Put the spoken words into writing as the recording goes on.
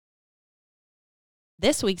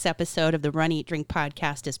This week's episode of the Run, Eat, Drink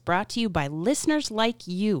podcast is brought to you by listeners like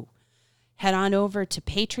you. Head on over to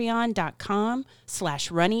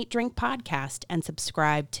patreon.com/runeatdrinkpodcast and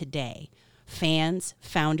subscribe today. Fans,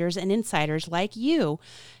 founders, and insiders like you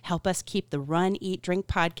help us keep the Run, Eat, Drink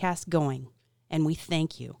podcast going, and we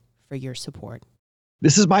thank you for your support.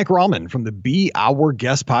 This is Mike Rallman from the Be Our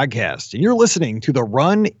Guest podcast, and you're listening to the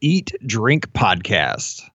Run, Eat, Drink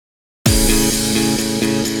podcast.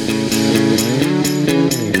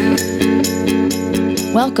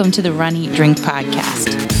 Welcome to the Run, Eat, Drink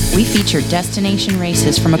podcast. We feature destination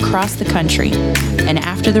races from across the country, and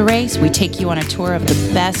after the race, we take you on a tour of the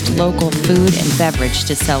best local food and beverage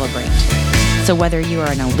to celebrate. So whether you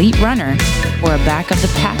are an elite runner or a back of the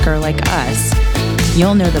packer like us,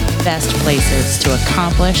 you'll know the best places to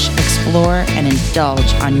accomplish, explore, and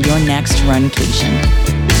indulge on your next runcation.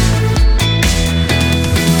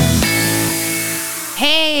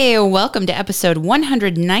 Hey, welcome to episode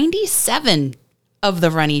 197 of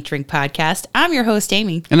the Run, Eat, Drink podcast. I'm your host,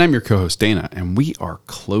 Amy. And I'm your co-host, Dana, and we are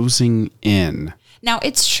closing in. Now,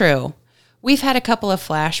 it's true. We've had a couple of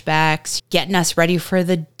flashbacks getting us ready for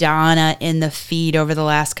the Donna in the feed over the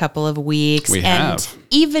last couple of weeks. We have.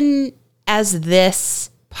 Even as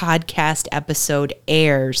this podcast episode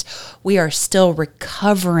airs, we are still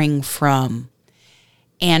recovering from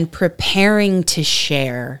and preparing to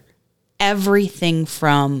share everything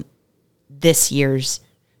from this year's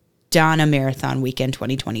Donna Marathon Weekend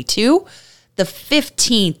 2022, the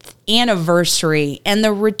 15th anniversary, and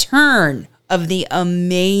the return of the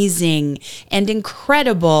amazing and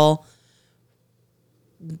incredible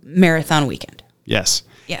Marathon Weekend. Yes.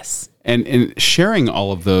 Yes. And sharing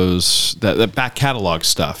all of those, that back catalog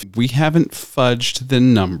stuff, we haven't fudged the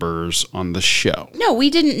numbers on the show. No, we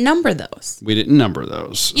didn't number those. We didn't number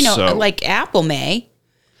those. You know, like Apple may.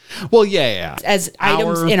 Well, yeah. As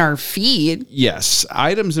items in our feed. Yes.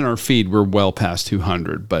 Items in our feed, we're well past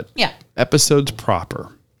 200, but yeah. Episodes proper,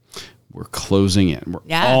 we're closing in. We're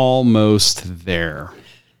almost there.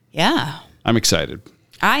 Yeah. I'm excited.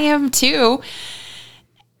 I am too.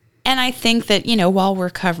 And I think that, you know, while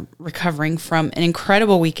we're recovering from an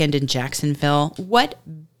incredible weekend in Jacksonville, what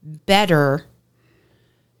better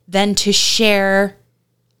than to share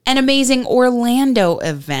an amazing Orlando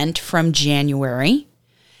event from January,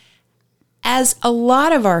 as a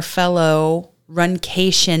lot of our fellow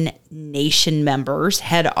Runcation Nation members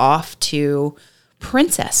head off to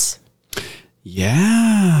Princess.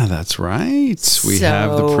 Yeah, that's right. We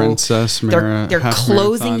have the Princess They're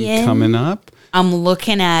closing in coming up. I'm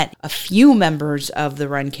looking at a few members of the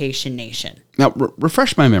Runcation Nation. Now,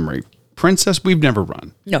 refresh my memory. Princess, we've never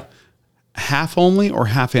run. No. Half only or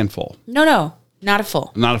half and full? No, not a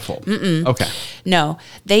full. Not a full. Mm-mm. Okay. No,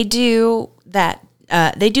 they do that.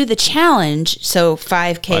 They do the challenge, so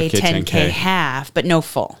 5K, 10K, half, but no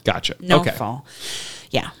full. Gotcha. No full.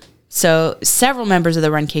 Yeah. So several members of the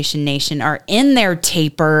Runcation Nation are in their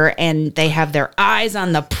taper, and they have their eyes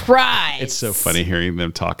on the prize. It's so funny hearing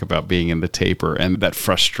them talk about being in the taper and that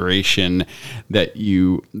frustration that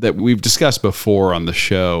we've discussed before on the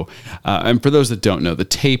show. And for those that don't know, the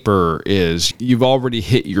taper is you've already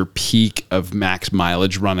hit your peak of max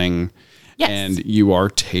mileage running. Yes. And you are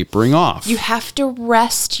tapering off. You have to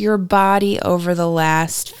rest your body over the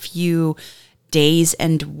last few days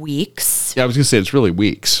and weeks. Yeah, I was going to say it's really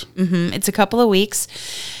weeks. Mm-hmm. It's a couple of weeks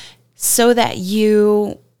so that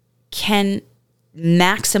you can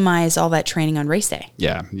maximize all that training on race day.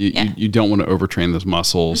 Yeah, you don't want to overtrain those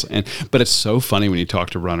muscles. But it's so funny when you talk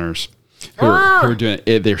to runners who are doing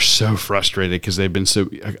it. They're so frustrated because they've been so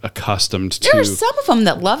accustomed to. There are some of them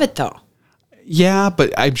that love it, though. Yeah,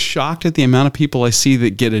 but I'm shocked at the amount of people I see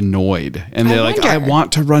that get annoyed. And they're like, I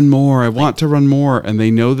want to run more. I want to run more. And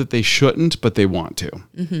they know that they shouldn't, but they want to.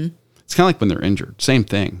 Mm-hmm. It's kind of like when they're injured. Same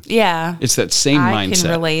thing. Yeah. It's that same mindset. I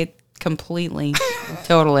can relate completely.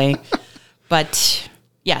 Totally. But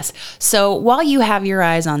yes. So while you have your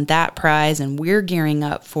eyes on that prize and we're gearing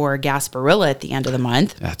up for Gasparilla at the end of the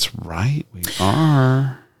month. That's right. We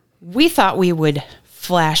are. We thought we would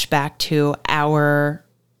flash back to our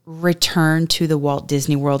return to the Walt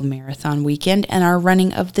Disney World Marathon Weekend and our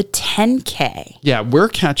running of the 10K. Yeah, we're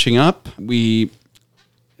catching up. We're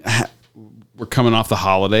coming off the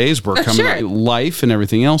holidays. We're coming off life and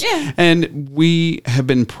everything else. Yeah. And we have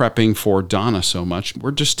been prepping for Donna so much. We're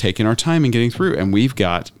just taking our time and getting through. And we've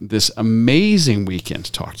got this amazing weekend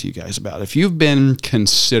to talk to you guys about. If you've been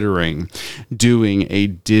considering doing a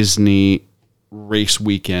Disney race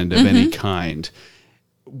weekend of any kind,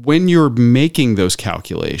 when you're making those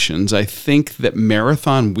calculations, I think that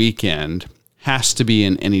Marathon Weekend has to be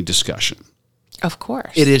in any discussion. Of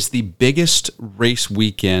course. It is the biggest race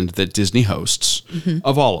weekend that Disney hosts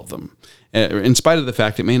of all of them. In spite of the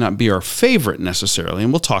fact it may not be our favorite necessarily,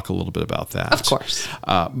 and we'll talk a little bit about that. Of course.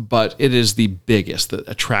 But it is the biggest that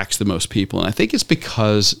attracts the most people. And I think it's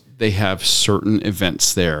because they have certain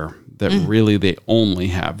events there that really they only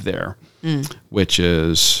have there, which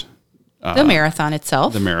is... the marathon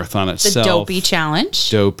itself. The Dopey Challenge.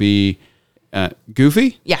 Dopey.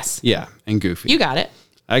 Goofy? Yes. Yeah, and Goofy. You got it.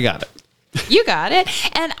 I got it. You got it.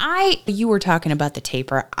 And you were talking about the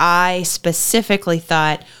taper. I specifically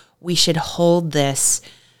thought we should hold this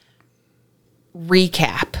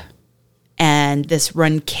recap and this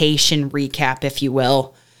runcation recap, if you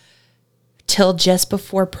will, till just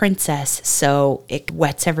before Princess, so it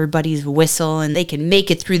wets everybody's whistle and they can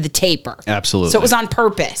make it through the taper. Absolutely. So it was on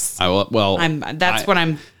purpose. That's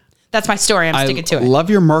my story. I'm sticking to it. I love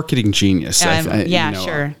your marketing genius.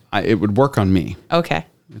 Sure. It would work on me. Okay.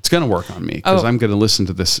 It's going to work on me because I'm going to listen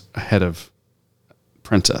to this ahead of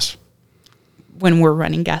Princess. When we're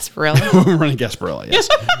running Gasparilla. We're running Gasparilla, yes.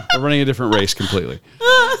 We're running a different race completely.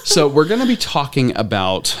 So we're going to be talking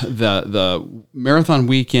about the marathon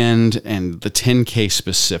weekend and the 10K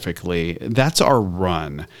specifically. That's our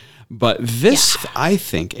run. But this, I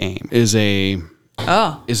think, AIM, is an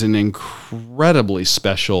incredibly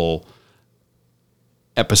special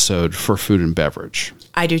episode for food and beverage.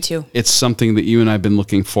 I do too. It's something that you and I have been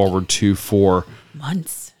looking forward to for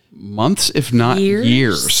months, if not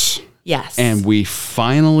years. Yes. And we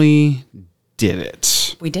finally did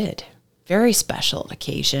it. We did. Very special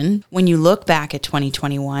occasion. When you look back at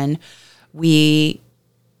 2021, we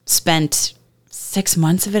spent 6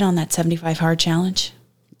 months of it on that 75 hard challenge.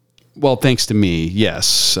 Well, thanks to me,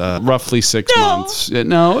 yes. Roughly 6 months.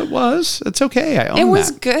 No, it was. It's okay. I own that. It was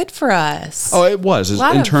good for us. Oh, it was.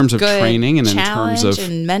 In terms of training and in terms of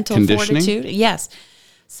and mental conditioning. fortitude. Yes.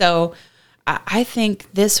 So I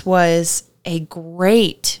think this was a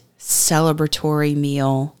great celebratory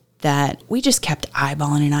meal that we just kept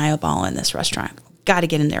eyeballing this restaurant. Got to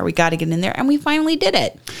get in there. We got to get in there. And we finally did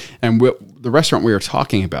it. And the restaurant we are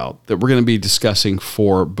talking about that we're going to be discussing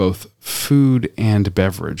for both food and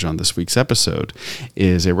beverage on this week's episode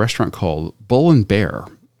is a restaurant called Bull and Bear.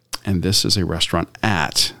 And this is a restaurant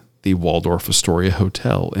at the Waldorf Astoria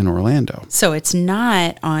Hotel in Orlando. So it's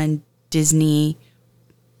not on Disney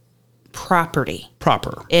property.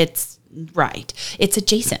 It's right. It's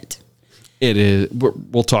adjacent. It is.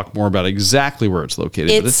 We'll talk more about exactly where it's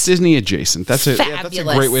located, but it's Disney adjacent. That's a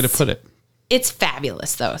great way to put it. It's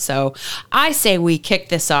fabulous, though. So I say we kick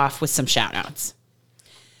this off with some shout outs.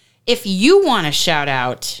 If you want a shout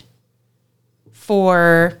out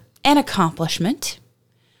for an accomplishment,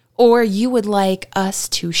 or you would like us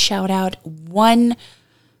to shout out one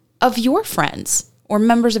of your friends or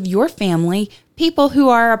members of your family, people who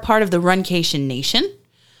are a part of the Runcation Nation,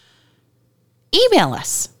 email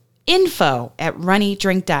us.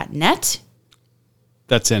 info@runeatdrink.net.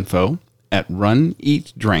 That's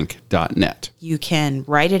info@runeatdrink.net. You can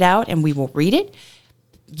write it out and we will read it.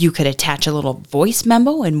 You could attach a little voice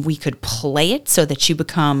memo and we could play it so that you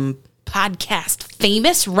become podcast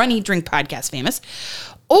famous, Run Eat Drink podcast famous.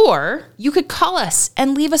 Or you could call us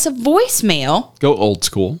and leave us a voicemail. Go old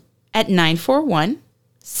school. At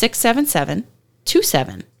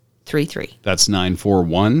 941-677-2733. That's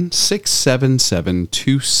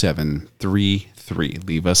 941-677-2733.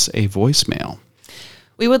 Leave us a voicemail.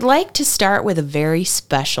 We would like to start with a very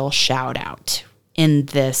special shout out in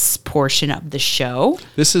this portion of the show.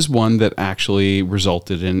 This is one that actually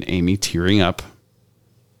resulted in Amy tearing up.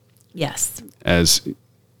 Yes. As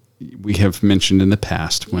we have mentioned in the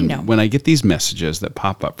past, when I get these messages that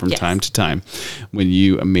pop up from time to time, when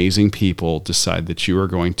you amazing people decide that you are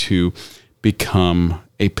going to become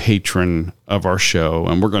a patron of our show,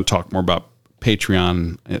 and we're going to talk more about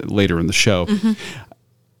Patreon later in the show. Mm-hmm.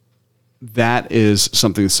 That is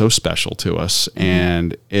something that's so special to us,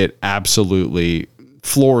 and it absolutely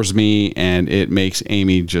floors me, and it makes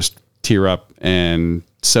Amy just tear up and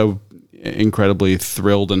so incredibly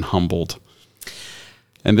thrilled and humbled.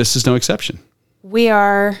 And this is no exception. We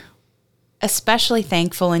are especially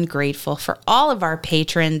thankful and grateful for all of our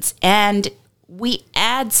patrons, and we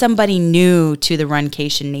add somebody new to the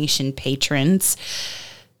Runcation Nation patrons.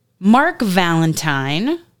 Mark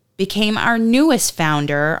Valentine became our newest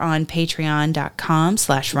founder on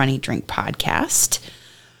patreon.com/runeatdrinkpodcast.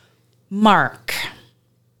 Mark,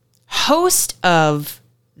 host of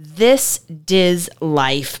This Diz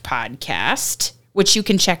Life podcast, which you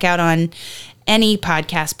can check out on any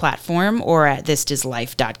podcast platform or at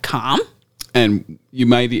thisdizlife.com. And you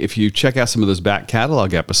might, if you check out some of those back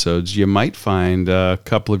catalog episodes, you might find a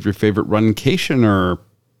couple of your favorite Runcationer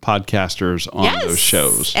podcasters on those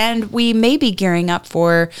shows. And we may be gearing up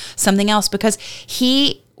for something else because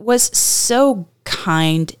he was so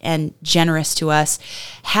kind and generous to us,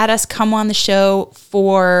 had us come on the show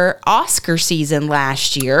for Oscar season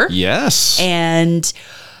last year. Yes. And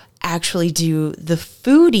actually do the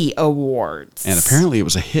Foodie Awards. And apparently it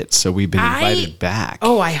was a hit, so we've been invited back.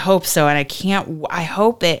 Oh, I hope so. And I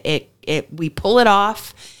hope we pull it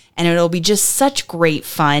off and it'll be just such great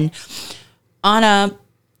fun on a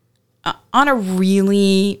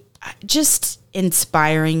really just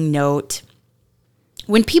inspiring note.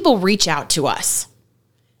 When people reach out to us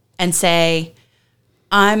and say,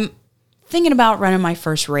 I'm thinking about running my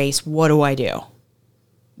first race, what do I do?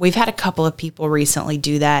 We've had a couple of people recently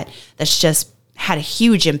do that. That's just had a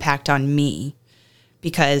huge impact on me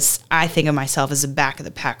because I think of myself as a back of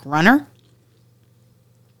the pack runner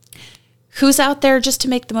who's out there just to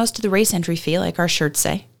make the most of the race entry fee, like our shirts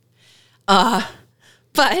say.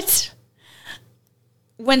 But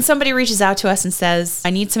when somebody reaches out to us and says, I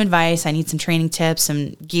need some advice, I need some training tips,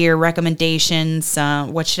 some gear recommendations,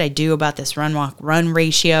 what should I do about this run-walk-run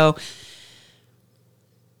ratio?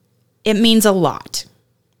 It means a lot.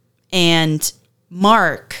 And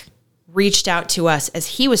Mark reached out to us as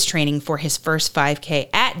he was training for his first 5K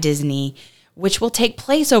at Disney, which will take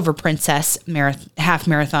place over Princess Half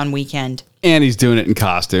Marathon weekend. And he's doing it in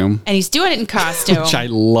costume. Which I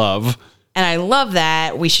love. And I love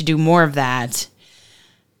that. We should do more of that.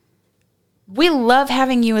 We love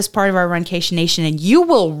having you as part of our Runcation Nation, and you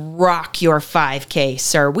will rock your 5K,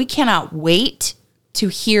 sir. We cannot wait to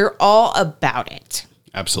hear all about it.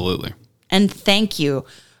 Absolutely. And thank you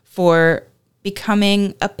for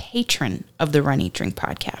becoming a patron of the Run, Eat, Drink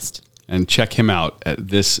podcast. And check him out at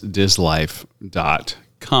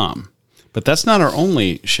thisdizlife.com. But that's not our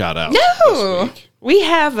only shout out. No, we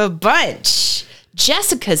have a bunch.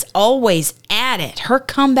 Jessica's always at it. Her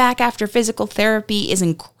comeback after physical therapy is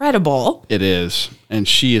incredible. It is. And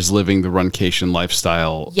she is living the Runcation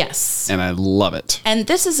lifestyle. Yes. And I love it. And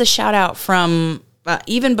this is a shout out from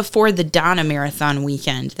even before the Donna Marathon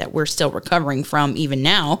weekend that we're still recovering from even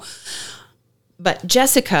now. But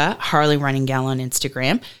Jessica, Harley Running Gal on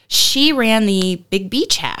Instagram, she ran the Big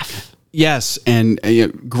Beach Half. Yes, and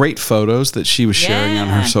great photos that she was sharing on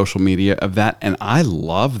her social media of that, and I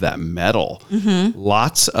love that medal. Mm-hmm.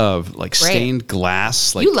 Lots of stained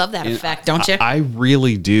glass. You love that effect, don't you? I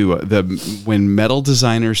really do. When metal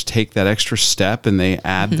designers take that extra step and they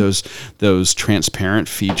add those transparent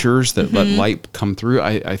features that let light come through,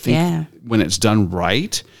 I think when it's done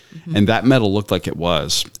right, and that medal looked like it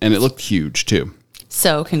was, and it looked huge too.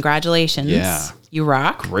 So congratulations. Yeah. You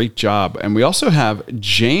rock. Great job. And we also have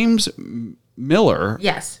James Miller.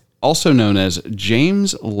 Yes. Also known as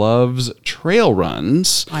James Loves Trail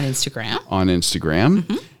Runs. On Instagram.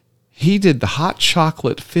 Mm-hmm. He did the Hot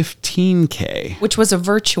Chocolate 15K. Which was a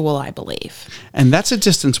virtual, I believe. And that's a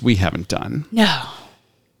distance we haven't done. No.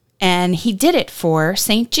 And he did it for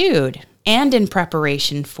St. Jude. And in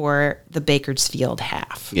preparation for the Bakersfield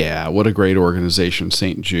Half. Yeah, what a great organization,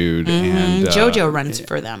 St. Jude. And JoJo runs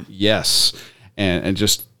for them. Yes. And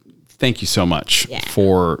just thank you so much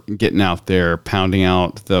for getting out there, pounding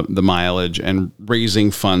out the mileage and raising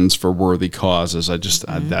funds for worthy causes.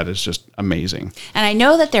 That is just amazing. And I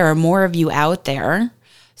know that there are more of you out there.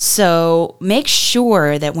 So make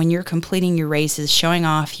sure that when you're completing your races, showing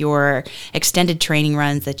off your extended training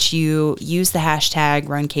runs, that you use the hashtag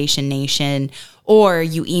RuncationNation, or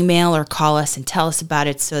you email or call us and tell us about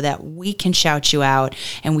it so that we can shout you out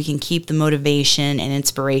and we can keep the motivation and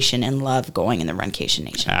inspiration and love going in the Runcation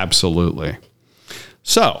Nation. Absolutely.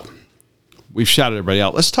 So we've shouted everybody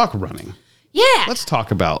out. Let's talk running. Yeah. Let's talk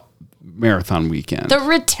about marathon weekend. The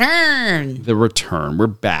return. We're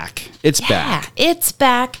back. It's back. It's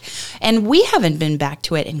back. And we haven't been back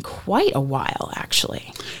to it in quite a while,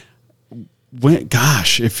 actually.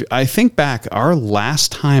 If I think back, our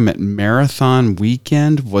last time at marathon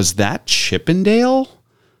weekend, was that Chippendale?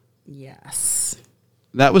 Yes.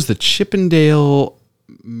 That was the Chippendale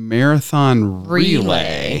Marathon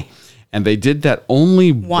Relay. And they did that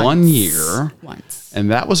only 1 year. Once.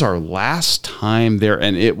 And that was our last time there.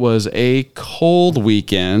 And it was a cold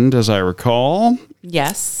weekend, as I recall.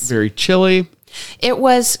 Yes. Very chilly. It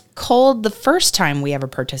was cold the first time we ever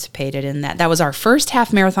participated in that. That was our first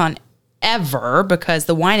half marathon ever because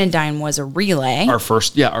the Wine and Dine was a relay. Our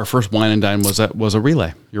first Wine and Dine was a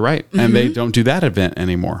relay. You're right. Mm-hmm. And they don't do that event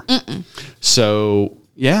anymore. Mm-mm. So,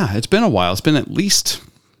 yeah, it's been a while. It's been at least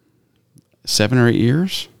 7 or 8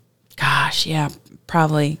 years. Gosh, yeah,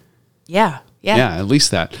 probably. Yeah. Yeah, at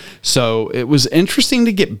least that. So it was interesting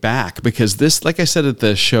to get back because this, like I said at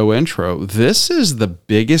the show intro, this is the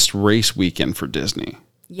biggest race weekend for Disney.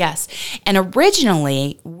 Yes. And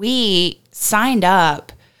originally we signed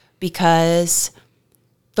up because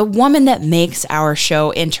the woman that makes our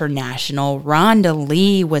show international, Rhonda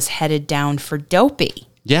Lee, was headed down for Dopey.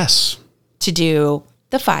 Yes. To do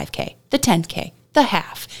the 5K, the 10K, the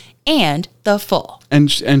half, and the full. And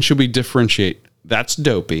should we differentiate? That's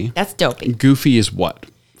Dopey. That's Dopey. Goofy is what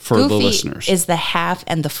for Goofy the listeners? Is the half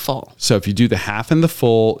and the full. So if you do the half and the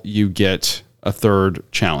full, you get a third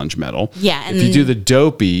challenge medal. Yeah. And if you do the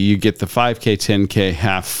Dopey, you get the 5K, 10K,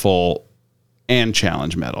 half, full, and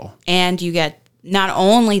challenge medal. And you get not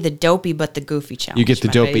only the Dopey, but the Goofy challenge. You get the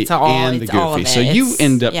Dopey and the Goofy. So you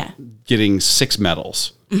end up getting 6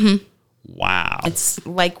 medals. Mm-hmm. Wow. It's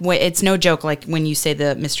like, it's no joke, like when you say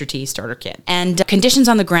the Mr. T starter kit. And conditions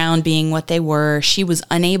on the ground being what they were, she was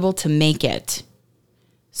unable to make it.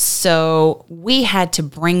 So we had to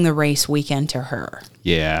bring the race weekend to her.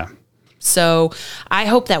 Yeah. So I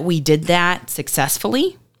hope that we did that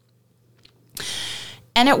successfully.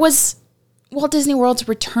 And it was Walt Disney World's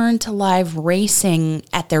return to live racing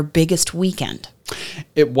at their biggest weekend.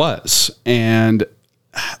 It was. And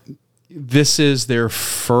this is their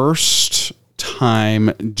first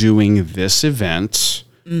time doing this event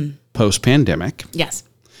post-pandemic. Yes.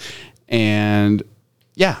 And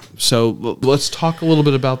yeah, so let's talk a little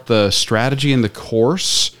bit about the strategy and the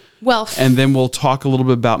course. Well, and then we'll talk a little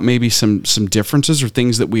bit about maybe some differences or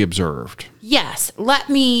things that we observed. Yes. Let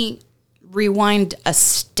me rewind a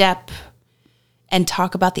step and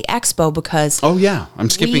talk about the expo because I'm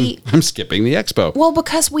skipping the expo. Well,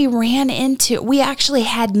 because we actually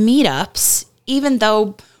had meetups, even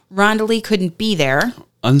though Rhonda Lee couldn't be there.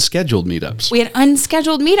 Unscheduled meetups. We had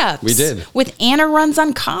unscheduled meetups. We did. With Anna Runs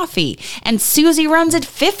on Coffee and Susie Runs at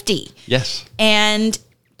 50. Yes. And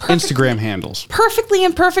Instagram handles. Perfectly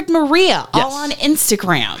Imperfect Maria, all on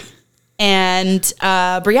Instagram. And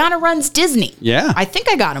Brianna Runs Disney. Yeah. I think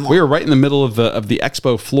I got them all. We were right in the middle of the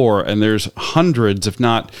expo floor, and there's hundreds, if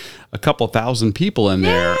not a couple thousand people in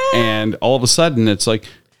there. And all of a sudden, it's like,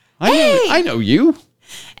 I know you.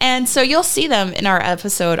 And so you'll see them in our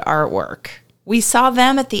episode artwork. We saw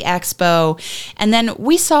them at the expo, and then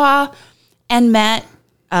we saw and met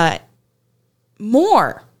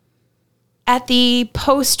more at the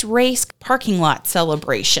post-race parking lot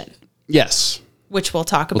celebration. Yes. Which we'll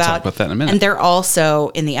talk about. We'll talk about that in a minute. And they're also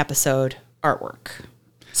in the episode artwork.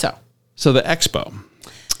 So the expo.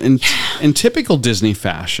 In typical Disney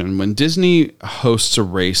fashion, when Disney hosts a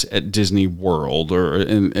race at Disney World or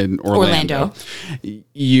in Orlando,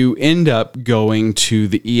 you end up going to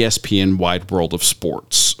the ESPN Wide World of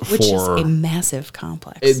Sports. Which is a massive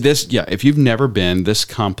complex. If you've never been, this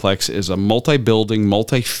complex is a multi-building,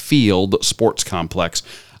 multi-field sports complex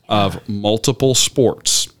of multiple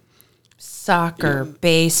sports. Soccer,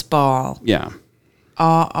 baseball. Yeah.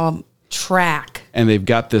 Track. And they've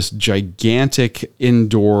got this gigantic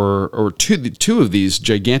indoor, or two of these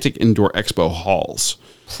gigantic indoor expo halls.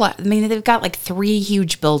 They've got like 3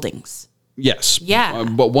 huge buildings. Yes. Yeah.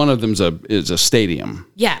 But one of them is a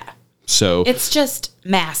stadium. Yeah. So it's just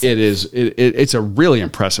massive. It is. It's a really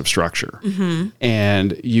impressive structure. Mm-hmm.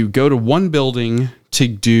 And you go to one building to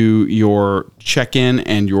do your check-in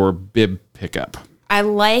and your bib pickup. I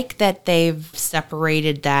like that they've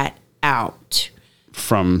separated that out.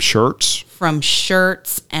 From shirts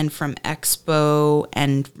and from expo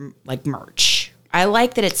and like merch. I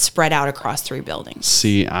like that it's spread out across 3 buildings.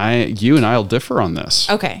 See, you and I'll differ on this.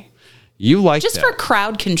 Okay. You like just that. for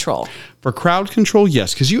crowd control. For crowd control,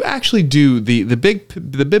 yes, because you actually do the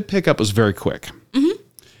bib pickup was very quick. Mm-hmm.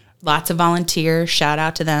 Lots of volunteers. Shout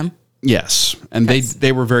out to them. Yes, and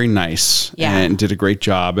they were very nice and did a great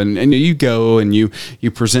job. And you go and you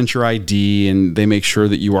present your ID, and they make sure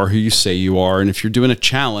that you are who you say you are. And if you're doing a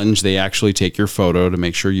challenge, they actually take your photo to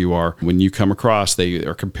make sure you are. When you come across, they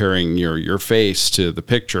are comparing your face to the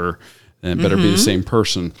picture. And it better be the same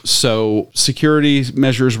person. So security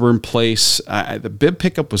measures were in place. The bib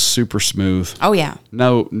pickup was super smooth. Oh, yeah.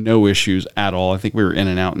 No issues at all. I think we were in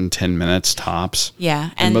and out in 10 minutes tops.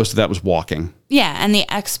 Yeah. And most of that was walking. Yeah. And the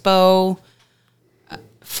expo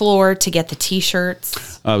floor to get the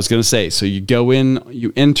T-shirts. I was going to say, so you go in,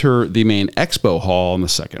 you enter the main expo hall on the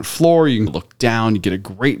 2nd floor. You can look down. You get a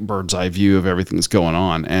great bird's eye view of everything that's going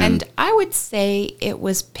on. And I would say it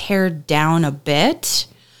was pared down a bit.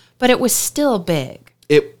 But it was still big.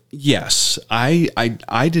 Yes.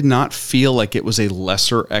 I did not feel like it was a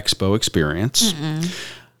lesser expo experience. Mm-mm.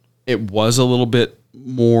 It was a little bit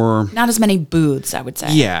more... Not as many booths, I would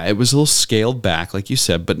say. Yeah, it was a little scaled back, like you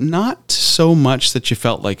said, but not so much that you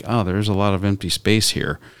felt like, oh, there's a lot of empty space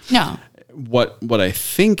here. No. What I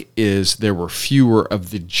think is there were fewer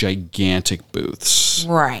of the gigantic booths.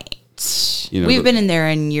 Right. We've been in there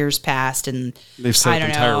in years past, and they've set up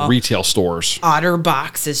entire retail stores.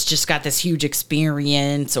 OtterBox has just got this huge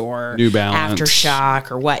experience, or New Balance,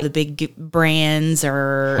 Aftershock, or what the big brands,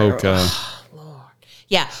 or Hoka. Oh, Lord.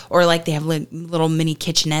 Yeah, or like they have little mini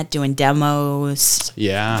kitchenette doing demos.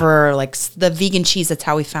 Yeah, for like the vegan cheese. That's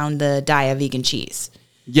how we found the Daiya vegan cheese.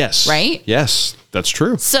 Yes. Right? Yes, that's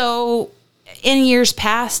true. So in years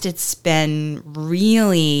past, it's been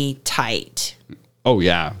really tight. Oh,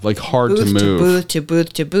 yeah. Like hard to move. To booth, to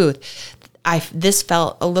booth, to booth. This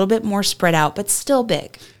felt a little bit more spread out, but still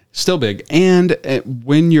big. Still big. And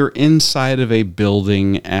when you're inside of a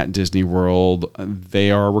building at Disney World,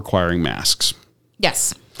 they are requiring masks.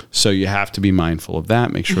 Yes. So you have to be mindful of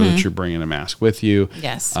that. Make sure that you're bringing a mask with you.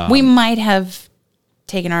 Yes. We might have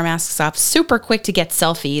taken our masks off super quick to get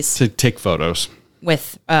selfies. To take photos.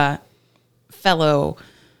 With fellow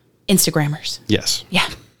Instagrammers. Yes. Yeah.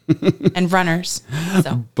 And runners.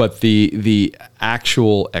 So. But the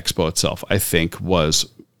actual expo itself, I think, was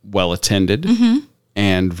well attended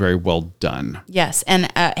and very well done. Yes.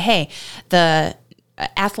 And hey, the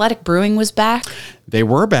Athletic Brewing was back. They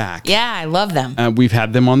were back. Yeah, I love them. We've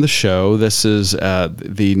had them on the show. This is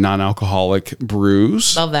the non-alcoholic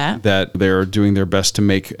brews. Love that. That they're doing their best to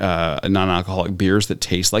make non-alcoholic beers that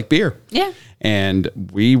taste like beer. Yeah. And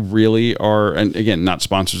we really are, and again, not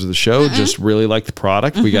sponsors of the show, just really like the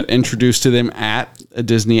product. We got introduced to them at a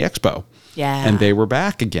Disney Expo. Yeah. And they were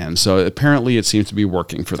back again. So apparently it seems to be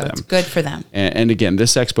working for them. It's good for them. And again,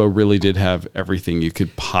 this expo really did have everything you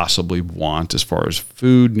could possibly want as far as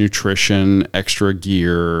food, nutrition, extra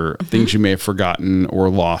gear, things you may have forgotten or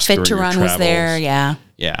lost Fit during to your Run travels. was there, yeah.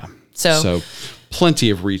 Yeah. So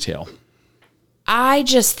plenty of retail. I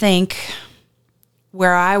just think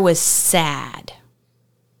where I was sad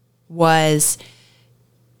was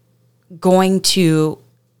going to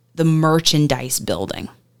the merchandise building.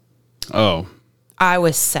 Oh. I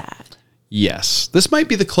was sad. Yes. This might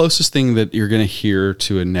be the closest thing that you're going to hear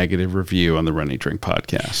to a negative review on the Run Eat Drink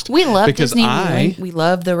podcast. We love Disney. We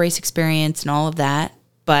love the race experience and all of that,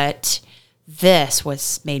 but this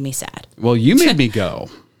made me sad. Well, you made me go.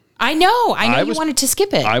 I know you wanted to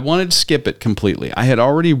skip it. I wanted to skip it completely. I had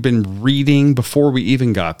already been reading before we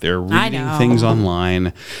even got there, reading things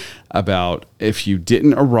online about if you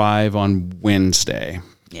didn't arrive on Wednesday,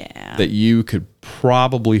 that you could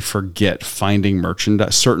probably forget finding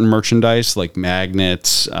merchandise, certain merchandise like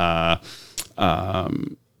magnets, certain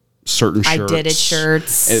shirts. I Did It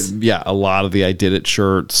shirts. A lot of the I Did It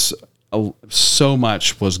shirts. So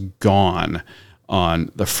much was gone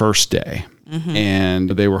on the first day. And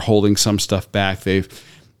they were holding some stuff back.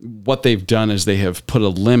 What they've done is they have put a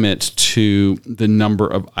limit to the number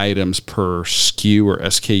of items per SKU or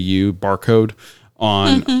SKU barcode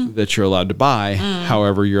on that you're allowed to buy.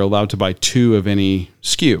 However, you're allowed to buy 2 of any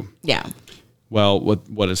SKU. Yeah. Well,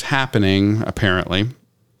 what is happening apparently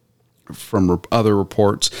from other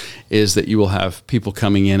reports is that you will have people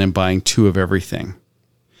coming in and buying 2 of everything,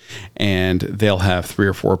 and they'll have 3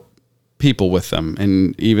 or 4 people with them,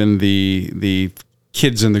 and even the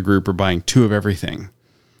kids in the group are buying 2 of everything.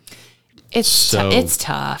 It's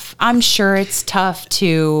tough. I'm sure it's tough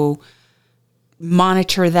to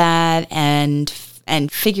monitor that and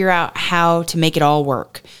figure out how to make it all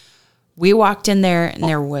work. We walked in there and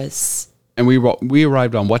there was. And we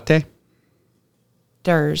arrived on what day?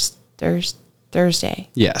 Thursday.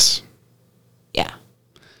 Yes. Yeah.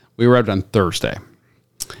 We arrived on Thursday.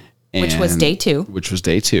 Which was day 2. Which was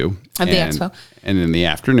day 2. Of the expo. And in the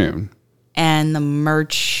afternoon. And the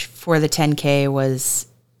merch for the 10K was,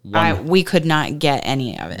 we could not get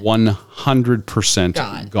any of it.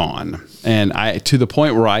 100% gone. And to the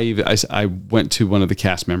point where I went to one of the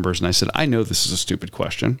cast members and I said, I know this is a stupid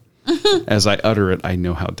question. As I utter it, I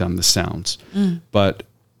know how dumb this sounds. But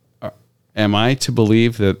am I to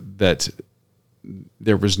believe that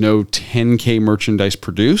there was no 10K merchandise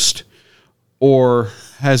produced? Or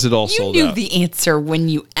has it all sold out? You knew the answer when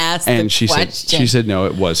you asked the question. She said, no,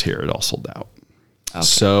 it was here. It all sold out. Okay.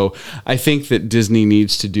 So I think that Disney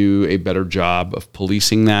needs to do a better job of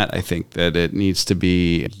policing that. I think that it needs to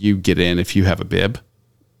be, you get in if you have a bib.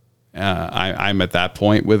 I'm at that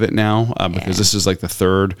point with it now because this is like the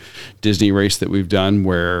 3rd Disney race that we've done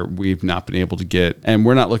where we've not been able to get, and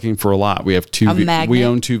we're not looking for a lot. We have 2. We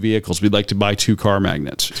own 2 vehicles. We'd like to buy 2 car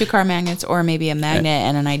magnets. 2 car magnets, or maybe a magnet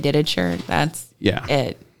and an I Did It shirt. That's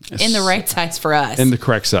it. In the right size for us. In the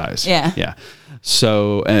correct size. Yeah. Yeah.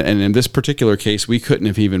 So, and in this particular case, we couldn't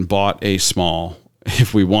have even bought a small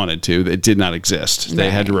if we wanted to. It did not exist.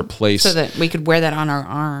 They had to replace... So that we could wear that on our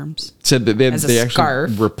arms. Said that they actually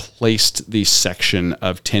scarf. replaced the section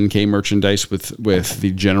of 10K merchandise with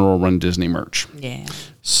the General Run Disney merch. Yeah.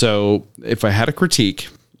 So if I had a critique,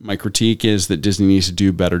 my critique is that Disney needs to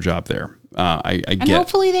do a better job there. And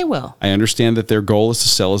hopefully they will. I understand that their goal is to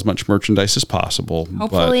sell as much merchandise as possible.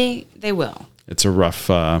 Hopefully they will. It's a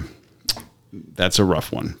rough... that's a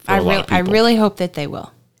rough one for a lot of people. I really hope that they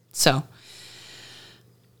will. So...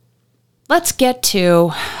 let's get to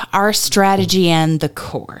our strategy and the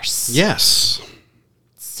course. Yes.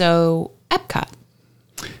 So, Epcot.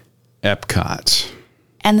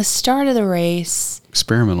 And the start of the race.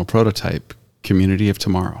 Experimental prototype, Community of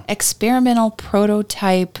Tomorrow. Experimental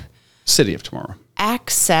prototype. City of Tomorrow.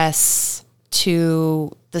 Access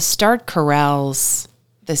to the start corrals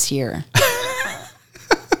this year.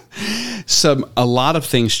 A lot of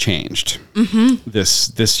things changed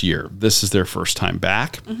this year. This is their first time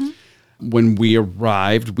back. Mm-hmm. When we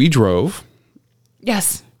arrived, we drove.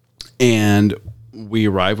 Yes. And we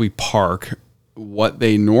arrived, we park. What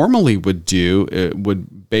they normally would do, it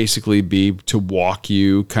would basically be to walk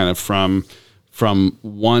you kind of from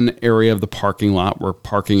one area of the parking lot where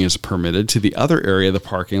parking is permitted to the other area of the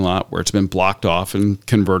parking lot where it's been blocked off and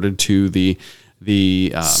converted to the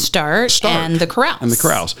start and the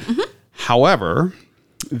corrals. Mm-hmm. However,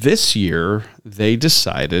 this year they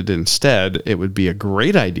decided instead it would be a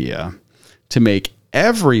great idea to make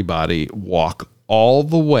everybody walk all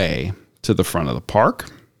the way to the front of the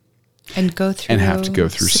park and go through and have to go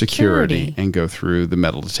through security and go through the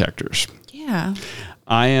metal detectors. Yeah.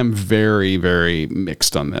 I am very, very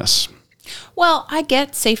mixed on this. Well, I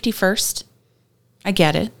get safety first. I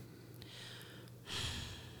get it.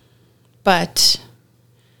 But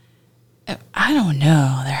I don't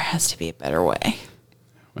know. There has to be a better way.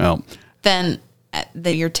 Well, than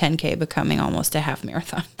your 10K becoming almost a half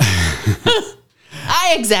marathon.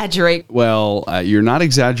 I exaggerate. Well, you're not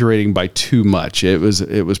exaggerating by too much. It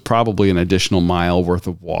was probably an additional mile worth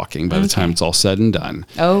of walking by the time it's all said and done.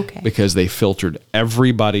 Okay. Because they filtered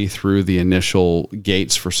everybody through the initial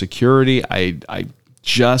gates for security. I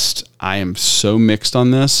am so mixed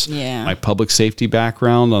on this. Yeah. My public safety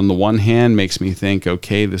background on the one hand makes me think,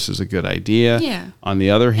 okay, this is a good idea. Yeah. On the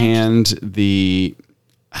other hand,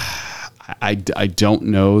 I don't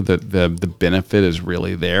know that the benefit is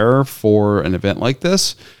really there for an event like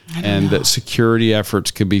this, and that security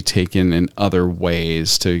efforts could be taken in other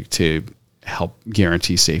ways to help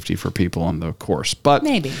guarantee safety for people on the course. But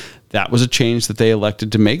maybe that was a change that they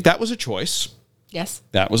elected to make. That was a choice. Yes.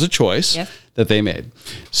 That was a choice that they made.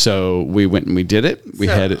 So we went and we did it. We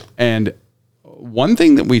had it. And one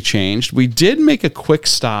thing that we changed, we did make a quick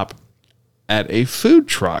stop at a food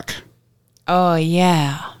truck. Oh,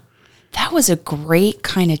 yeah. That was a great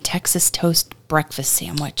kind of Texas toast breakfast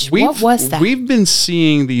sandwich. What was that? We've been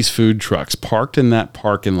seeing these food trucks parked in that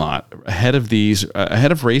parking lot ahead of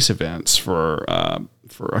race events for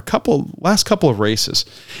last couple of races.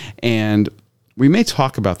 And we may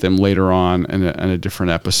talk about them later on in a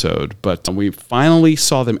different episode, but we finally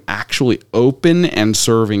saw them actually open and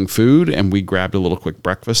serving food, and we grabbed a little quick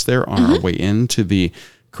breakfast there on our way into the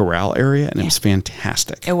corral area, and it was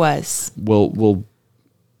fantastic. It was. We'll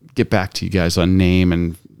get back to you guys on name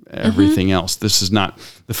and everything else. This is not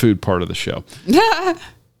the food part of the show.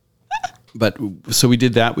 But so we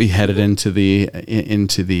did that. We headed into the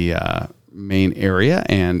main area,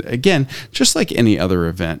 and again, just like any other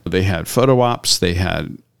event, they had photo ops. They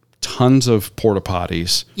had tons of porta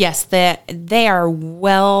potties. Yes, they are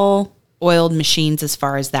well-oiled machines as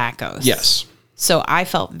far as that goes. Yes. So I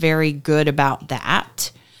felt very good about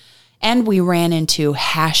that. And we ran into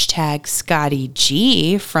 #Scotty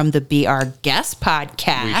G from the Be Our Guest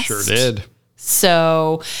podcast. We sure did.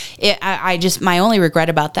 So my only regret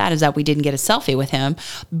about that is that we didn't get a selfie with him.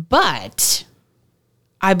 But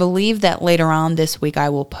I believe that later on this week I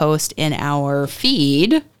will post in our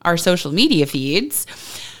feed, our social media feeds,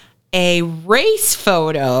 a race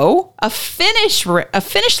photo, a finish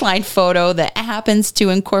line photo that happens to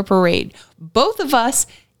incorporate both of us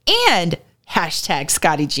and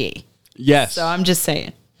 #Scotty G. Yes. So I'm just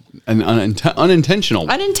saying. An unintentional.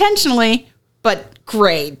 Unintentionally, but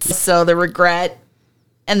great. So the regret,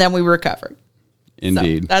 and then we recovered.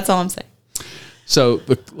 Indeed. So that's all I'm saying. So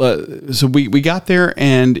we got there,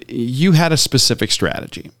 and you had a specific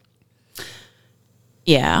strategy.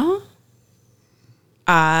 Yeah.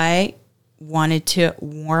 I wanted to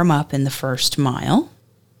warm up in the first mile.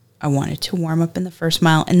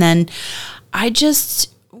 And then I just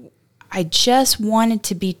wanted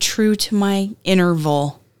to be true to my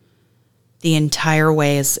interval the entire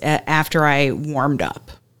way after I warmed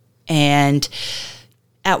up. And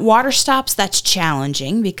at water stops, that's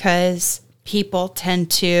challenging because people tend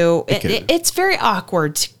to, it's very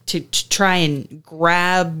awkward to try and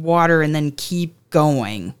grab water and then keep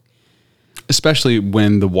going. Especially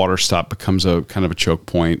when the water stop becomes a kind of a choke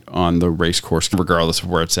point on the race course, regardless of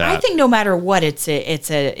where it's at. I think no matter what, it's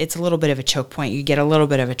a little bit of a choke point. You get a little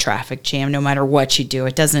bit of a traffic jam no matter what you do.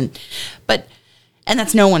 It doesn't, and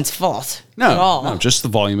that's no one's fault at all. No, just the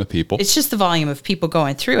volume of people. It's just the volume of people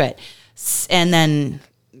going through it. And then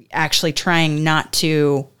actually trying not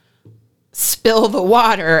to spill the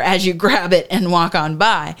water as you grab it and walk on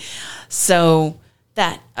by. So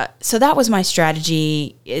that was my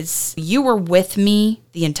strategy. Is you were with me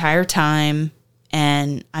the entire time,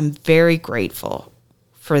 and I'm very grateful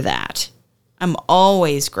for that. I'm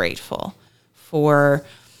always grateful for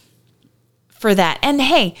that. And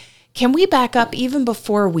hey, can we back up even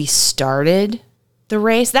before we started the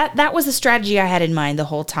race? That was a strategy I had in mind the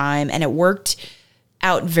whole time, and it worked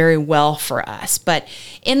out very well for us. But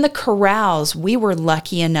in the corrals, we were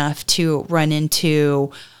lucky enough to run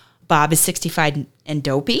into Bob is 65 and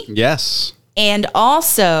Dopey. Yes. And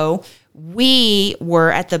also we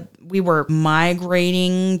were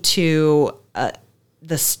migrating to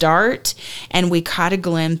the start, and we caught a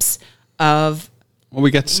glimpse of we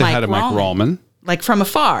got to say hi to Mike Rallman. Like from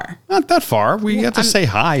afar. Not that far. We got to say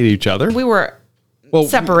hi to each other. We were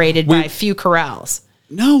separated by a few corrals.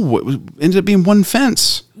 No, it ended up being one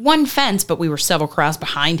fence. One fence, but we were several corrals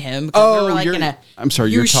behind him. We were like in a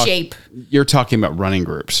U-shape. You're talking about running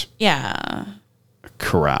groups. Yeah.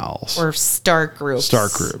 Corrals. Or start groups.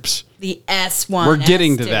 Start groups. The S1, We're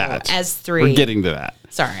getting S2, to that. S3. We're getting to that.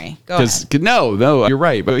 Sorry, go ahead. No, you're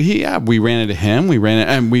right. But we ran into him.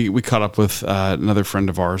 And we caught up with another friend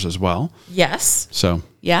of ours as well. Yes. So.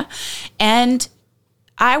 Yeah. And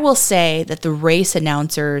I will say that the race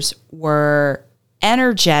announcers were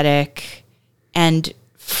energetic and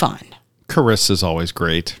fun. Carissa's always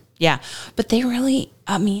great. Yeah. But they really,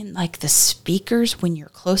 like the speakers, when you're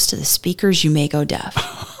close to the speakers, you may go deaf.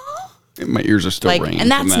 My ears are still ringing.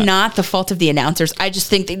 And that's not the fault of the announcers. I just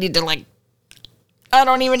think they need to I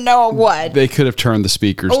don't even know what. They could have turned the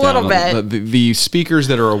speakers down a little bit. The speakers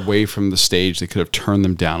that are away from the stage, they could have turned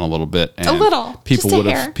them down a little bit. And a little. People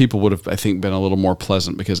would have, I think, been a little more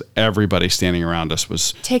pleasant because everybody standing around us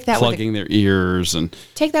was plugging their ears. And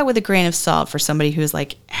take that with a grain of salt for somebody who's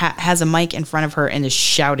has a mic in front of her and is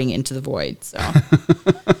shouting into the void. So,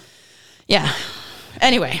 yeah.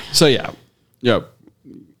 Anyway. So yeah,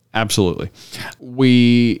 absolutely.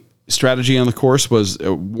 Strategy on the course was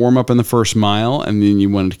a warm up in the first mile, and then you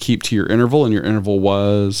wanted to keep to your interval, and your interval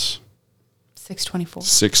was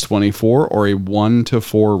 6:24 or a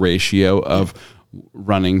 1-to-4 ratio of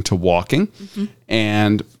running to walking. Mm-hmm.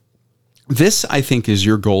 And this, I think, is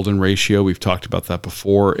your golden ratio. We've talked about that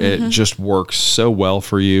before. Mm-hmm. It just works so well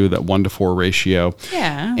for you, that 1-to-4 ratio.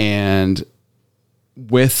 Yeah. And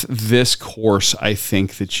with this course, I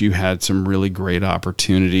think that you had some really great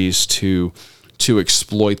opportunities to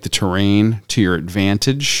exploit the terrain to your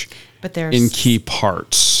advantage, but in key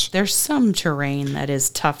parts. There's some terrain that is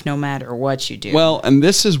tough no matter what you do. Well, and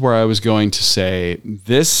this is where I was going to say,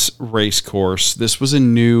 this race course, this was a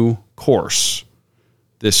new course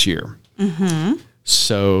this year. Mm-hmm.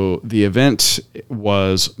 So the event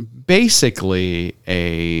was basically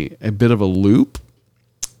a bit of a loop.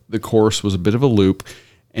 The course was a bit of a loop,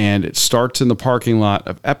 and it starts in the parking lot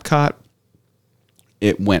of Epcot.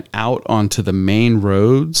 It went out onto the main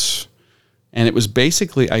roads, and it was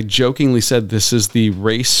basically, I jokingly said, this is the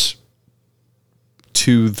race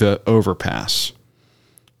to the overpass,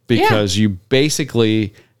 because you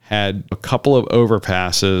basically had a couple of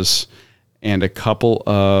overpasses and a couple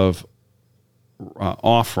of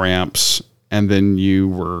off ramps, and then you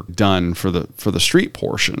were done for the street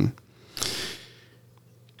portion.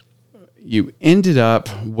 You ended up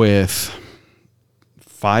with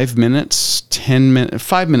 5 minutes,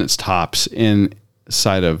 5 minutes tops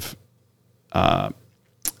inside of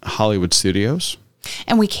Hollywood Studios.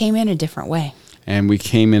 And we came in a different way.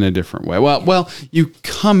 Well, you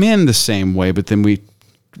come in the same way, but then we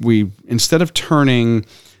instead of turning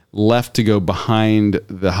left to go behind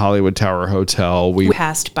the Hollywood Tower Hotel, we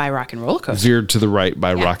passed by Rock and Roller Coaster. Veered to the right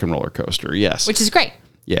by Rock and Roller Coaster, yes. Which is great.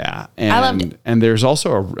 Yeah. And, I loved it. And there's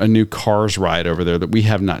also a new Cars ride over there that we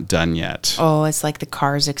have not done yet. Oh, it's like the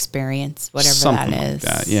Cars experience, whatever something that is.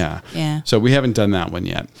 Like that, yeah. Yeah. So we haven't done that one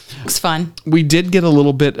yet. Looks fun. We did get a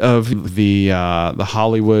little bit of the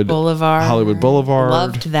Hollywood Boulevard.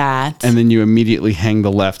 Loved that. And then you immediately hang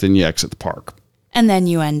the left and you exit the park. And then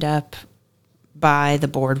you end up by the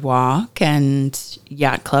boardwalk and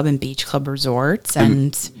yacht club and beach club resorts.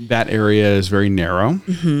 And that area is very narrow.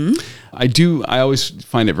 Mm-hmm. I always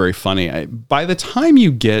find it very funny. By the time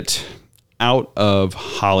you get out of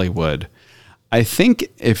Hollywood, I think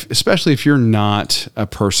especially if you're not a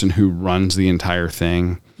person who runs the entire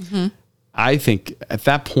thing, mm-hmm. I think at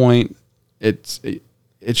that point it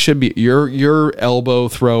should be your elbow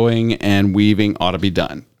throwing and weaving ought to be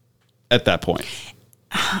done at that point.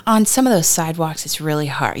 On some of those sidewalks, it's really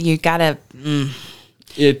hard. You gotta.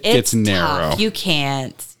 It gets narrow. Tough. You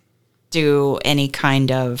can't do any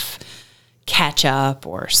kind of catch up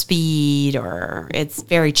or speed, or it's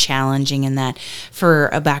very challenging in that for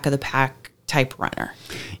a back of the pack type runner.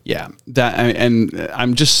 Yeah, and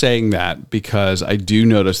I'm just saying that because I do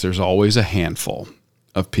notice there's always a handful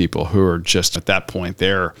of people who are just at that point,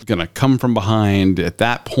 they're going to come from behind at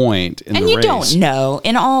that point in the race. And you don't know.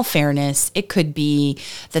 In all fairness, it could be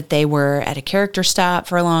that they were at a character stop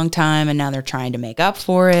for a long time and now they're trying to make up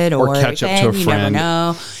for it, or catch up to a friend. You never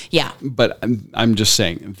know. Yeah. But I'm just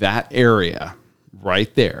saying that area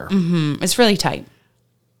right there. Mm-hmm. It's really tight.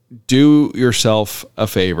 Do yourself a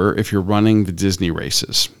favor if you're running the Disney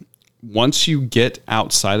races. Once you get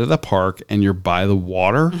outside of the park and you're by the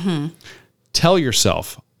water, mm-hmm. tell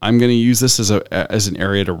yourself, I'm going to use this as an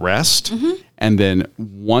area to rest. Mm-hmm. And then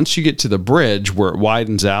once you get to the bridge where it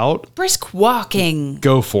widens out, brisk walking,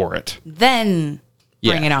 go for it. Then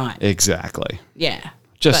bring it on. Exactly. Yeah.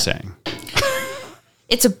 Just saying.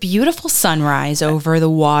 It's a beautiful sunrise over the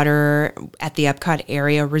water at the Epcot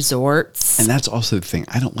area resorts. And that's also the thing.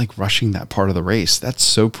 I don't like rushing that part of the race. That's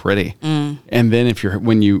so pretty. Mm. And then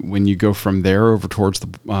when you go from there over towards the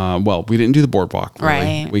we didn't do the boardwalk.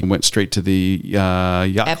 Really. Right. We went straight to the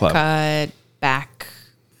yacht club. Epcot,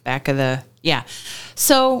 back of the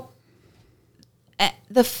So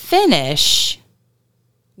the finish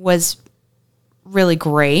was really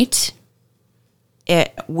great.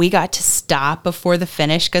 We got to stop before the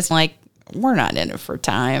finish because, we're not in it for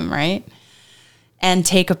time, right? And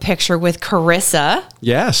take a picture with Carissa.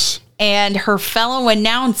 Yes. And her fellow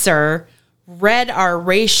announcer read our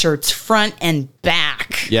race shirts front and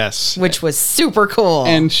back. Yes. Which was super cool.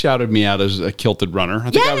 And shouted me out as a kilted runner.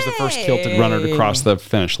 I think I was the first kilted runner to cross the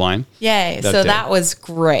finish line. Yay. That was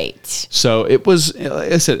great. So it was,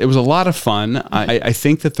 like I said, it was a lot of fun. I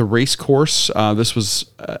think that the race course, this was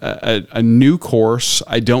a new course.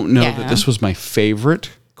 I don't know that this was my favorite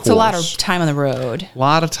course. It's a lot of time on the road. A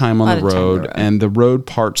lot of time on the road. And the road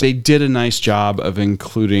parts, they did a nice job of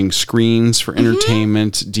including screens for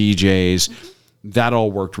entertainment, DJs. That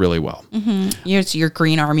all worked really well. Mm-hmm. Your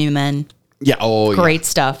Green Army men. Yeah. Oh, great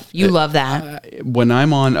stuff. You love that. When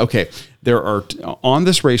I'm on, there are on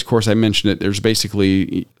this race course, I mentioned it, there's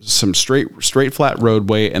basically some straight flat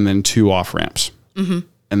roadway and then 2 off ramps. Mm-hmm.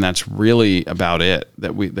 And that's really about it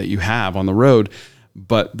that you have on the road.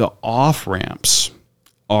 But the off ramps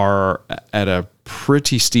are at a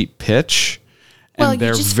pretty steep pitch, and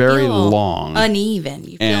they're very long, uneven.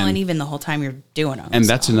 You feel uneven the whole time you're doing them, and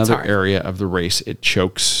that's another area of the race. It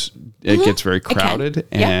chokes. It gets very crowded,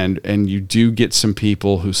 and you do get some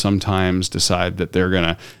people who sometimes decide that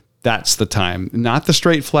that's the time, not the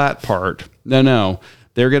straight flat part. No,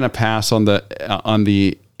 they're gonna pass on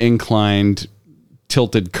the inclined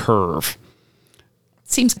tilted curve.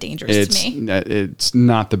 Seems dangerous to me. It's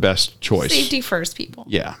not the best choice. Safety first, people.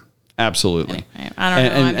 Yeah, absolutely. Anyway,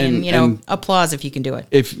 I don't know. Applause if you can do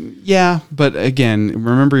it. But again,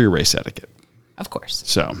 remember your race etiquette. Of course.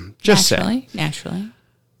 So just naturally.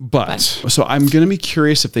 But so I'm going to be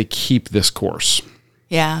curious if they keep this course.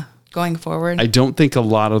 Yeah, going forward. I don't think a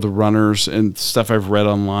lot of the runners and stuff I've read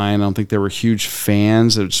online, I don't think they were huge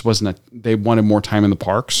fans. It just wasn't they wanted more time in the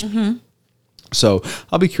parks. Mm-hmm. So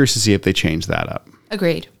I'll be curious to see if they change that up.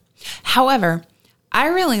 Agreed. However, I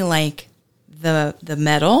really like the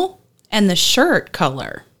medal and the shirt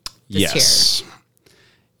color this year.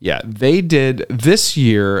 Yeah, they did this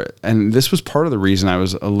year, and this was part of the reason I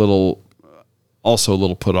was a little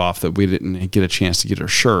put off that we didn't get a chance to get our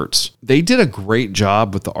shirts. They did a great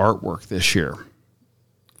job with the artwork this year.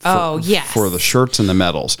 For the shirts and the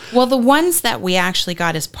medals. Well, the ones that we actually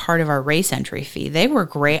got as part of our race entry fee, they were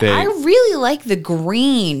great. I really like the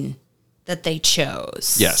green that they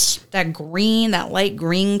chose. Yes. That light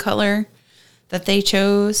green color that they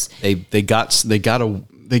chose. They got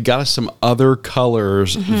us some other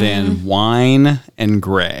colors than wine and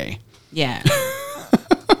gray. Yeah.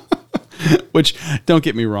 Which, don't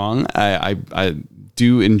get me wrong, I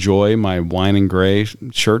do enjoy my wine and gray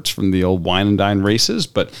shirts from the old Wine and Dine races,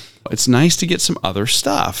 but it's nice to get some other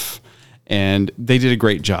stuff. And they did a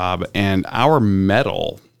great job. And our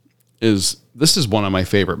medal is this is one of my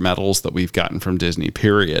favorite medals that we've gotten from Disney,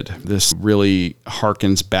 period. This really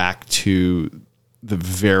harkens back to the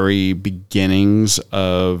very beginnings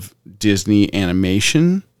of Disney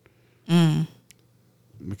animation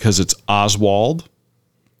because it's Oswald.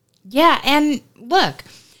 Yeah, and look,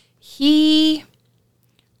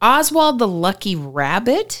 Oswald the Lucky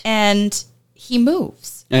Rabbit, and he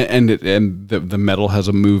moves. And the medal has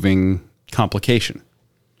a moving complication.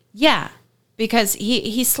 Yeah, because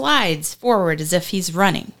he slides forward as if he's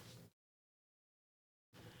running.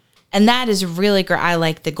 And that is really great. I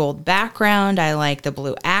like the gold background. I like the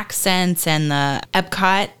blue accents and the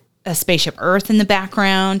Epcot, a Spaceship Earth in the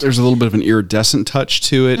background. There's a little bit of an iridescent touch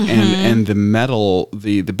to it. And the metal,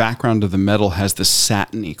 the background of the metal has this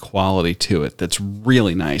satiny quality to it that's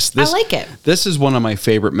really nice. I like it. This is one of my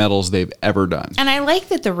favorite medals they've ever done. And I like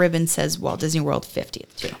that the ribbon says Walt Disney World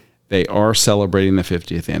 50th, too. They are celebrating the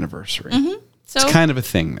 50th anniversary. So, it's kind of a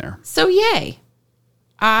thing there. So yay.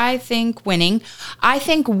 I think winning. I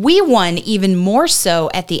think we won even more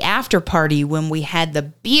so at the after party when we had the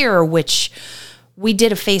beer, which we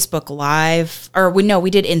did a Facebook Live,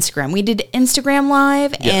 we did Instagram. We did Instagram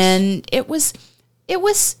Live, yes. And it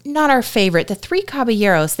was not our favorite. The Three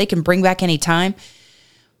Caballeros, they can bring back any time,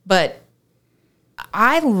 but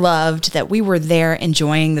I loved that we were there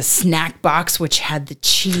enjoying the snack box, which had the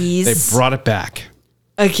cheese. They brought it back.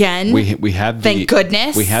 Again, we had thank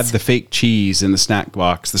goodness we had the fake cheese in the snack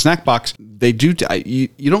box. The snack box, they do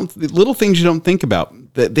you don't, little things you don't think about,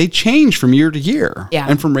 that they change from year to year,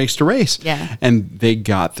 and from race to race, and they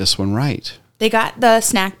got this one right. They got the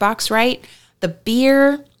snack box right. The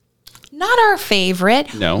beer, not our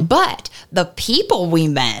favorite, no, but the people we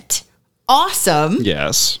met, awesome.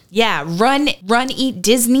 Yes. Yeah. Run, eat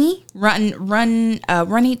Disney. Run,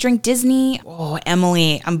 eat, drink Disney. Oh,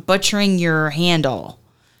 Emily, I'm butchering your handle.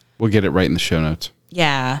 We'll get it right in the show notes.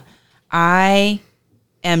 Yeah. I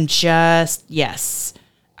am just, yes.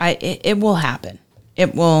 It will happen.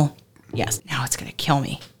 It will, yes. Now it's going to kill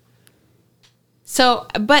me. So,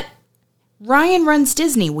 but Ryan Runs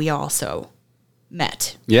Disney, we also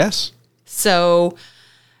met. Yes. So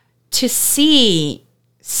to see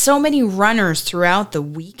so many runners throughout the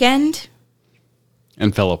weekend.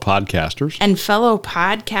 And fellow podcasters.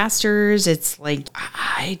 It's like,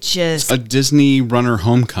 a Disney runner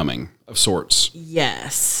homecoming of sorts.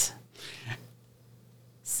 Yes.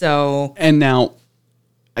 So. And now,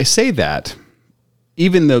 I say that,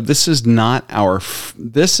 even though this is not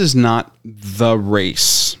the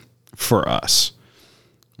race for us.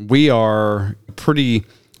 We are pretty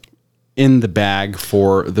in the bag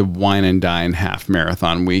for the Wine and Dine half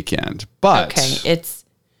marathon weekend. But okay, it's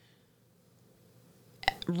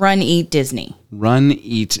Run Eat Disney. Run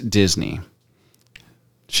Eat Disney.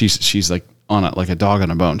 She's like on it like a dog on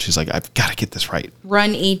a bone. She's like, I've got to get this right.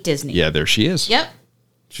 Run Eat Disney. Yeah, there she is. Yep.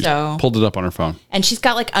 She pulled it up on her phone. And she's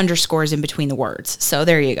got like underscores in between the words. So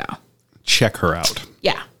there you go. Check her out.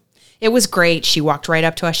 Yeah. It was great. She walked right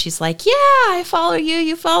up to us. She's like, yeah, I follow you.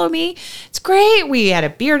 You follow me. It's great. We had a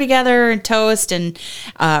beer together and toast. And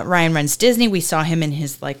Ryan Runs Disney. We saw him in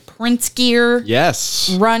his like Prince gear.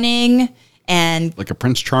 Yes. Running. And like a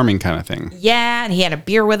Prince Charming kind of thing. Yeah. And he had a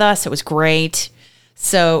beer with us. It was great.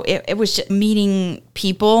 So it was just meeting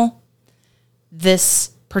people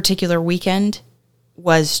this particular weekend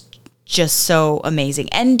was just so amazing.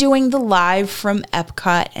 And doing the live from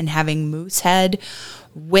Epcot and having Moosehead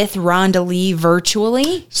with Rhonda Lee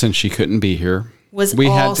virtually. Since she couldn't be here. Was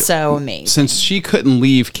also amazing. Since she couldn't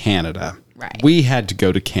leave Canada. Right. We had to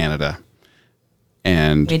go to Canada.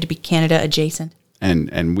 And we had to be Canada adjacent.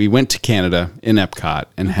 And we went to Canada in Epcot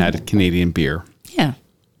and had Canadian beer. Yeah.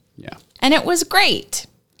 Yeah. And it was great.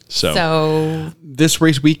 So this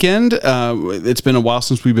race weekend, it's been a while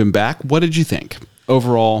since we've been back. What did you think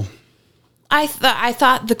overall? I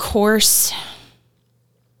thought the course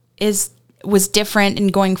was different,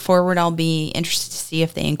 and going forward, I'll be interested to see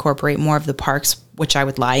if they incorporate more of the parks, which I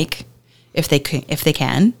would like if they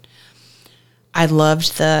can. I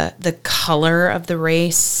loved the color of the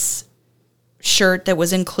race shirt that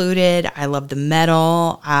was included. I love the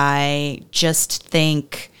medal. I just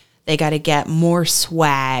think they got to get more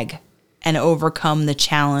swag and overcome the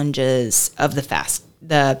challenges of the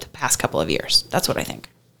past couple of years. That's what I think.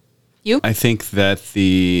 You? I think that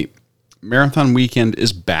the marathon weekend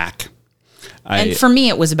is back. And for me,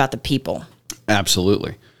 it was about the people.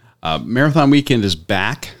 Absolutely. Marathon weekend is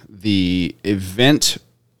back. The event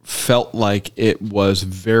felt like it was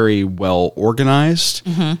very well organized.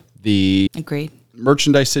 Agreed.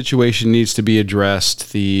 merchandise situation needs to be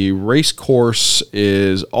addressed. The race course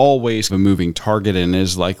is always a moving target and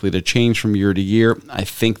is likely to change from year to year. I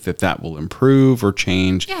think that will improve or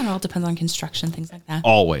change. Yeah, it all depends on construction, things like that.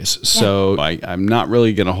 Always. Yeah. So I'm not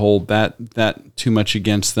really going to hold that too much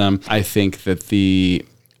against them. I think that the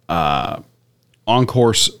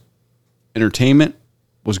on-course entertainment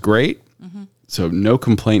was great. Mm-hmm. So no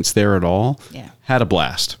complaints there at all. Yeah. Had a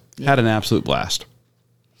blast. Yeah. Had an absolute blast.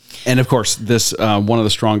 And of course, this one of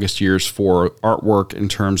the strongest years for artwork in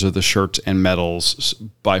terms of the shirts and medals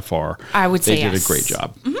by far. I would say they did a great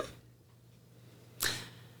job. Mm-hmm.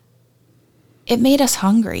 It made us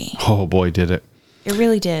hungry. Oh boy, did it! It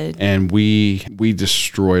really did. And we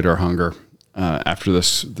destroyed our hunger after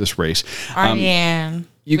this race.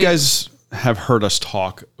 You guys have heard us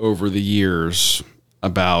talk over the years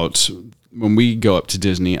about when we go up to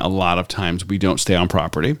Disney. A lot of times we don't stay on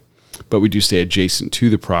property, but we do stay adjacent to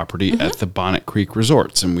the property at the Bonnet Creek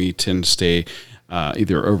Resorts, and we tend to stay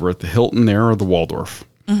either over at the Hilton there or the Waldorf.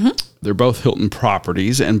 Mm-hmm. They're both Hilton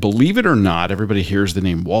properties, and believe it or not, everybody hears the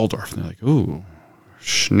name Waldorf, and they're like, ooh,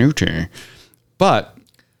 snooty. But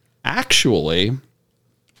actually,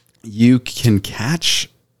 you can catch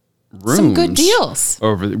rooms. Some good deals.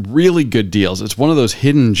 Really good deals. It's one of those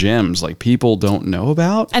hidden gems like people don't know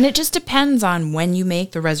about. And it just depends on when you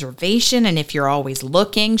make the reservation and if you're always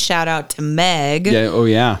looking. Shout out to Meg. Yeah. Oh,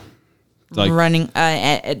 yeah. Running,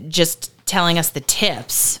 just telling us the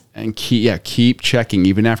tips. And keep checking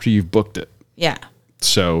even after you've booked it. Yeah.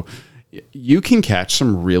 So you can catch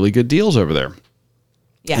some really good deals over there.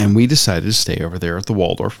 Yeah. And we decided to stay over there at the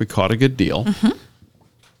Waldorf. We caught a good deal. Mm-hmm.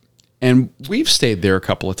 And we've stayed there a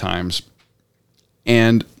couple of times.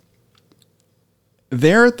 And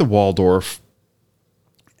there at the Waldorf,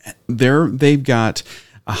 they've got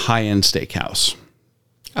a high-end steakhouse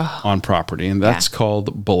on property, and that's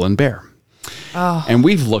called Bull and Bear. Oh. And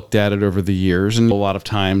we've looked at it over the years, and a lot of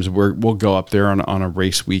times we'll go up there on a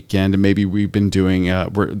race weekend, and maybe we've been doing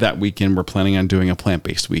that weekend we're planning on doing a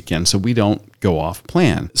plant-based weekend, so we don't go off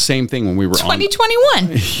plan. Same thing when we were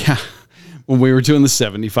 2021. Yeah. When we were doing the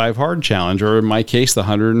 75 hard challenge, or in my case, the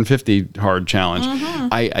 150 hard challenge,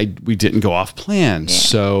 we didn't go off plan. Yeah.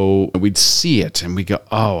 So we'd see it and we go,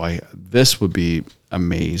 this would be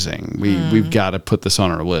amazing. We've got to put this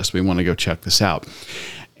on our list. We want to go check this out.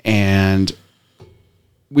 And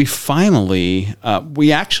we finally,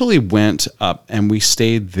 we actually went up and we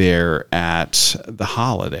stayed there at the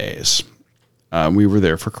holidays. We were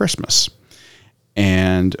there for Christmas.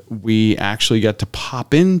 And we actually got to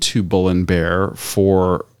pop into Bull and Bear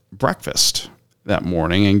for breakfast that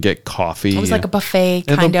morning and get coffee. It was like a buffet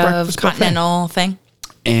kind of continental thing.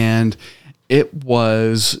 And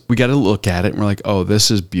we got to look at it and we're like, oh,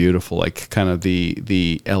 this is beautiful. Like kind of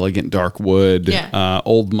the elegant dark wood,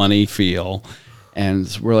 old money feel.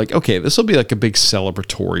 And we're like, okay, this will be like a big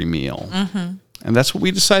celebratory meal. Mm-hmm. And that's what we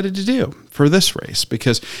decided to do for this race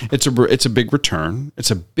because it's a big return. It's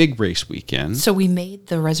a big race weekend. So we made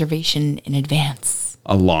the reservation in advance.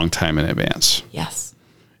 A long time in advance. Yes.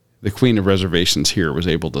 The queen of reservations here was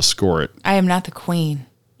able to score it. I am not the queen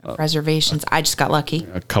of reservations. I just got lucky.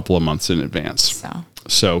 A couple of months in advance.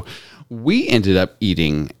 So we ended up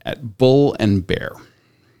eating at Bull and Bear.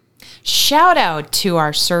 Shout out to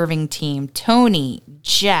our serving team, Tony,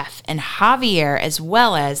 Jeff, and Javier, as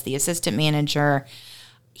well as the assistant manager.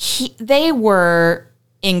 They were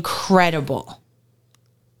incredible.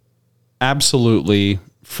 Absolutely,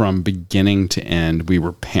 from beginning to end, we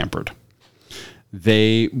were pampered.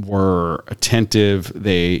 They were attentive.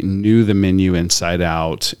 They knew the menu inside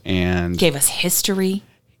out and gave us history.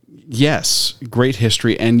 Yes, great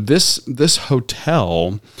history. And this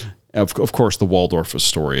hotel, of course, the Waldorf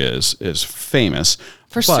Astoria is famous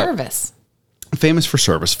for service. Famous for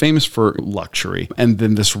service, famous for luxury. And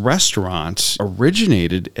then this restaurant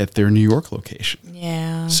originated at their New York location.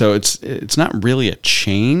 Yeah. So it's not really a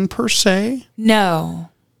chain per se. No.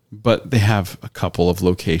 But they have a couple of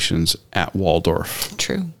locations at Waldorf.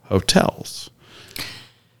 True. Hotels.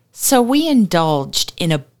 So we indulged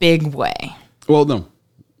in a big way. Well, no.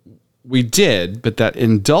 We did, but that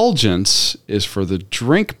indulgence is for the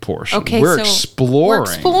drink portion. Okay, we're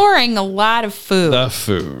exploring a lot of food. The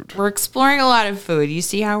food. We're exploring a lot of food. You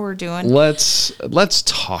see how we're doing? Let's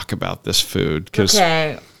talk about this food because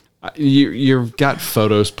you've got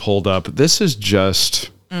photos pulled up. This is just.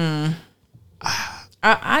 This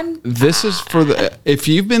is for the if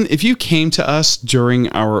you came to us during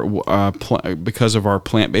our because of our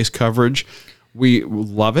plant-based coverage, we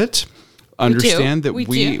love it. Understand that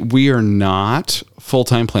we are not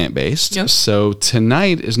full-time plant-based. Nope. So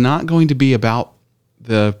tonight is not going to be about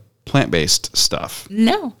the plant-based stuff.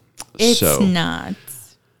 No. It's not.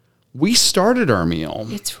 We started our meal.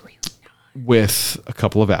 It's really not. With a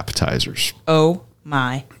couple of appetizers. Oh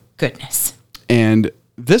my goodness. And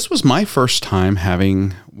this was my first time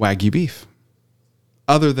having Wagyu beef,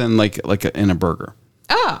 other than in a burger.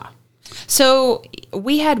 Ah. So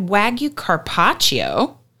we had Wagyu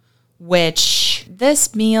Carpaccio, which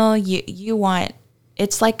this meal you want,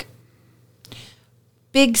 it's like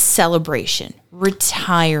big celebration,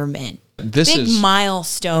 retirement, big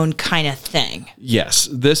milestone kind of thing. Yes,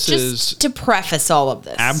 this is to preface all of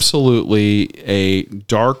this. Absolutely a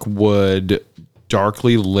dark wood,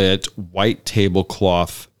 darkly lit, white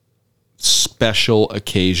tablecloth special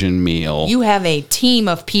occasion meal. You have a team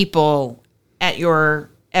of people at your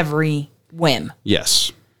every whim.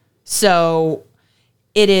 Yes. So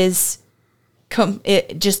it is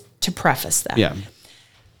just to preface that. Yeah.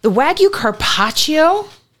 The Wagyu Carpaccio,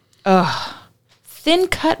 thin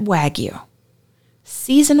cut Wagyu,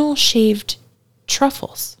 seasonal shaved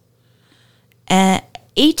truffles,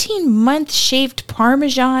 18-month shaved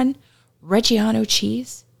Parmesan Reggiano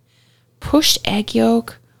cheese, pushed egg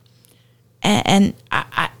yolk, and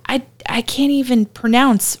I can't even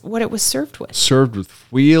pronounce what it was served with. Served with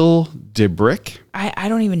huile de brique. I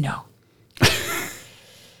don't even know.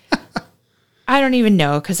 I don't even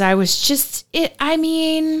know because I was just it. I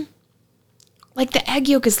mean, like the egg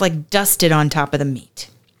yolk is like dusted on top of the meat,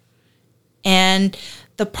 and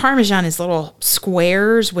the Parmesan is little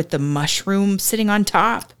squares with the mushroom sitting on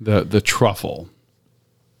top. The truffle.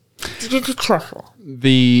 The truffle.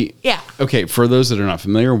 Okay, for those that are not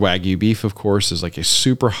familiar, Wagyu beef, of course, is like a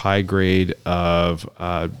super high grade of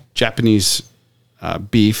Japanese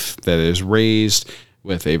beef that is raised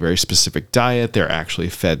with a very specific diet. They're actually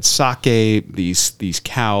fed sake. These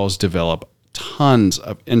cows develop tons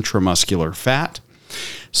of intramuscular fat.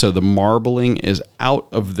 So the marbling is out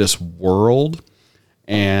of this world.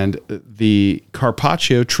 And the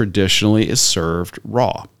carpaccio traditionally is served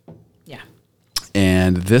raw. Yeah.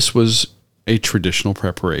 And this was a traditional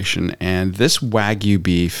preparation. And this Wagyu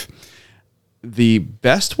beef, the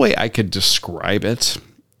best way I could describe it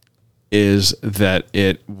is that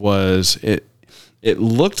it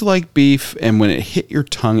looked like beef, and when it hit your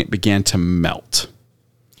tongue, it began to melt.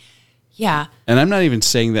 Yeah. And I'm not even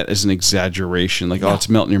saying that as an exaggeration, like, oh, it's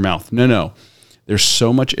melting in your mouth. No. There's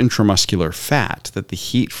so much intramuscular fat that the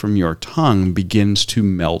heat from your tongue begins to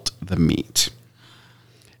melt the meat.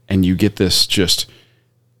 And you get this just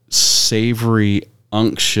savory,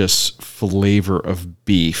 unctuous flavor of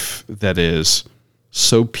beef that is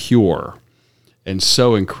so pure and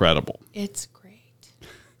so incredible. It's great.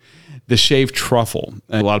 The shaved truffle.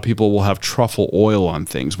 A lot of people will have truffle oil on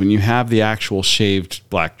things. When you have the actual shaved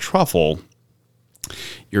black truffle,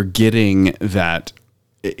 you're getting that.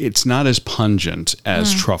 It's not as pungent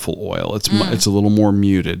as truffle oil. It's a little more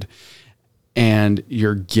muted, and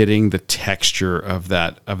you're getting the texture of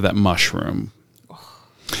that mushroom.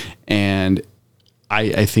 And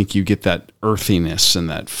I think you get that earthiness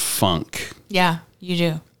and that funk. Yeah, you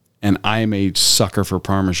do. And I am a sucker for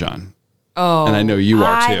Parmesan. Oh, and I know you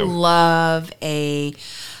are too. I love a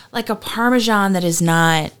Parmesan that is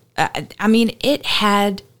not. It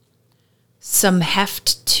had some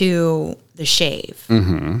heft to the shave,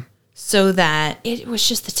 so that it was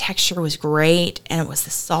just the texture was great, and it was the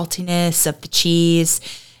saltiness of the cheese,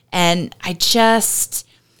 and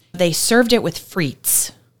they served it with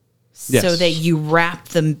frites, so that you wrap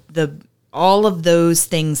all of those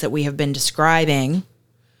things that we have been describing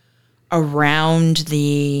around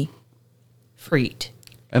the frite.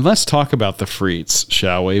 And let's talk about the frites,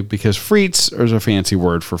 shall we? Because frites is a fancy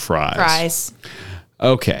word for fries.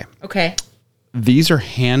 Okay. These are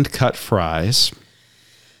hand-cut fries.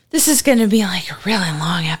 This is going to be like a really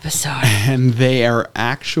long episode. And they are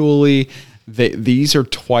actually, these are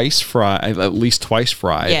at least twice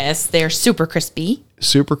fried. Yes, they're super crispy.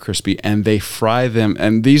 And they fry them,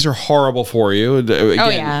 and these are horrible for you.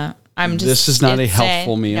 Again, this is not a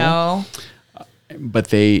healthful meal. No. But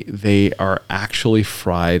they are actually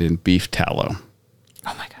fried in beef tallow.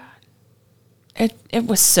 Oh my God. It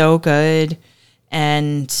was so good.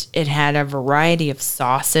 And it had a variety of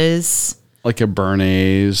sauces. Like a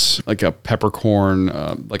béarnaise, like a peppercorn.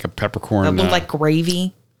 That looked like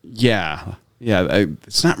gravy. Yeah.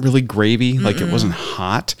 It's not really gravy. Like it wasn't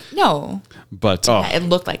hot. No. But it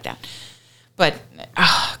looked like that. But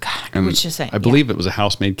oh God, I was just saying. I believe it was a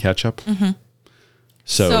house-made ketchup. Mm-hmm.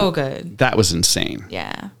 So good. That was insane.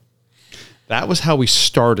 Yeah. That was how we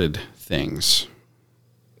started things.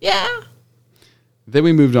 Yeah. Then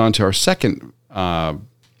we moved on to our second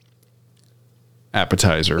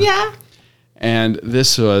appetizer. Yeah. And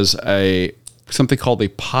this was something called a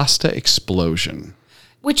pasta explosion.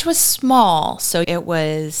 which was small. So it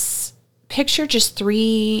was, picture just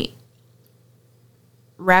 3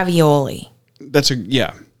 ravioli. Exactly.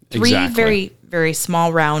 3 very, very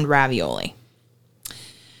small round ravioli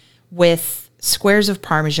with squares of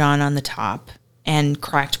Parmesan on the top and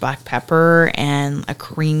cracked black pepper and a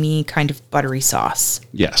creamy kind of buttery sauce.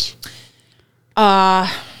 Yes. What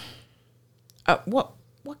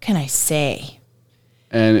can I say?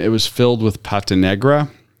 And it was filled with pata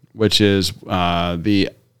negra, which is the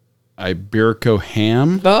Iberico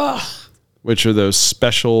ham, which are those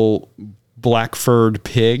special black-furred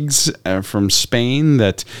pigs from Spain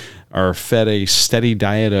that are fed a steady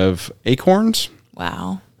diet of acorns.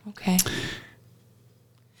 Wow. Okay.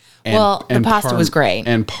 The pasta was great.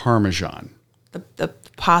 And Parmesan. The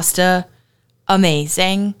pasta,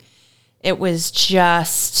 amazing. It was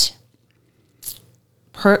just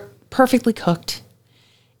perfectly cooked.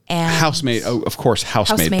 And house-made, of course,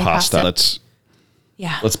 house-made pasta. Let's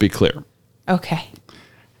be clear. Okay.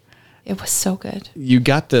 It was so good. You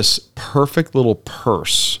got this perfect little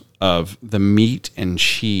purse of the meat and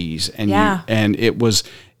cheese, and it was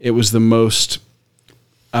the most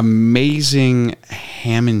amazing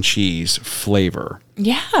ham and cheese flavor.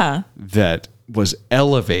 Yeah. That was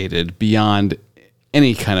elevated beyond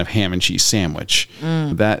any kind of ham and cheese sandwich.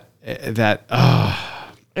 It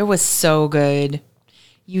was so good.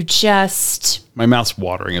 My mouth's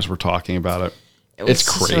watering as we're talking about it. It's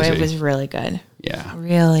crazy. It was really good. Yeah.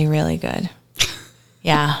 Really, really good.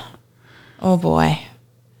 Yeah. Oh boy.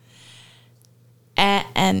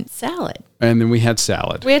 And salad. And then we had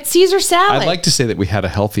salad. We had Caesar salad. I'd like to say that we had a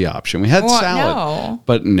healthy option. We had salad.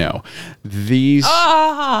 But no. The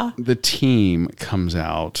team comes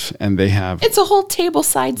out and they have... It's a whole table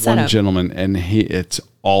side setup. One gentleman, and it's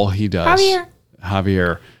all he does.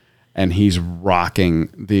 Javier. And he's rocking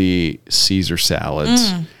the Caesar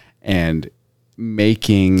salads and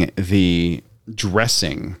making the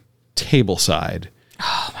dressing tableside.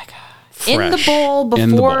 Oh my God. In the bowl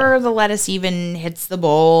before the lettuce even hits the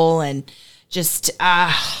bowl, and just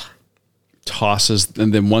tosses,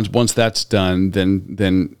 and then once that's done,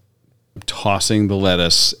 then tossing the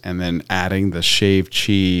lettuce and then adding the shaved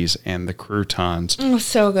cheese and the croutons.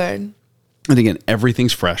 So good. And again,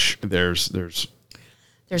 everything's fresh. There's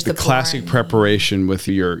the classic preparation with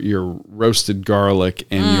your roasted garlic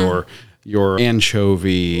and your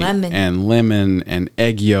anchovy and lemon and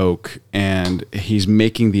egg yolk, and he's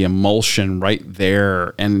making the emulsion right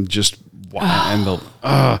there, and just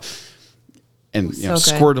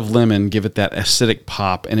squirt of lemon, give it that acidic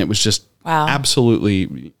pop, and it was just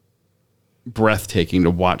absolutely breathtaking to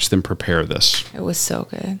watch them prepare this. It was so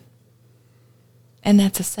good. And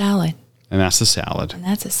that's a salad. And that's the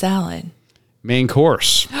salad. Main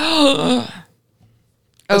course.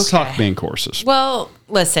 Let's talk main courses. Well,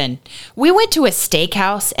 listen, we went to a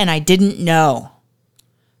steakhouse and I didn't know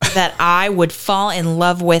that I would fall in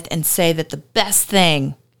love with and say that the best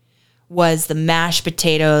thing was the mashed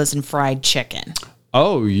potatoes and fried chicken.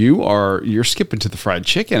 Oh, you're skipping to the fried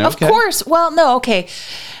chicken. Okay. Of course. Well, no, okay.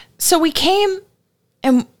 So we came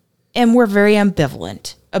and we're very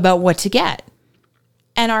ambivalent about what to get.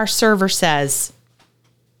 And our server says,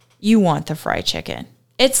 "You want the fried chicken."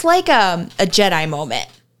 It's like a Jedi moment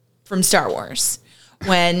from Star Wars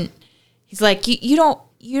when he's like, you don't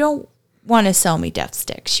want to sell me death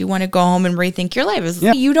sticks. You want to go home and rethink your life.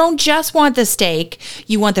 You don't just want the steak.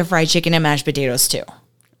 You want the fried chicken and mashed potatoes too.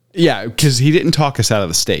 Yeah, because he didn't talk us out of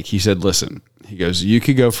the steak. He said, "Listen," he goes, "you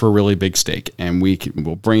could go for a really big steak, and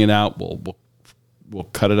we'll bring it out. We'll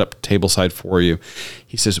cut it up tableside for you."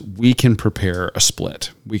 He says, "We can prepare a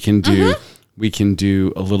split. We can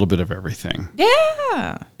do a little bit of everything."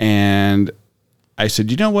 Yeah. And I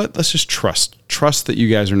said, "You know what? Let's just trust that you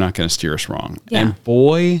guys are not going to steer us wrong." Yeah. And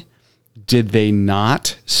boy, did they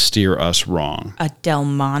not steer us wrong. A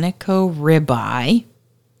Delmonico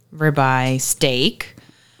ribeye steak,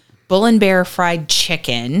 Bull and Bear fried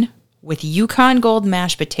chicken with Yukon Gold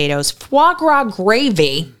mashed potatoes, foie gras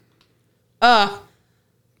gravy.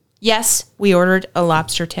 Yes, we ordered a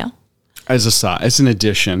lobster tail. As an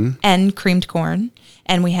addition. And creamed corn.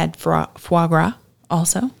 And we had foie gras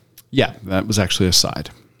also. Yeah, that was actually a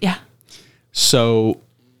side. Yeah. So,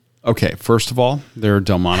 okay, first of all, they're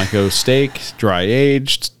Delmonico steak, dry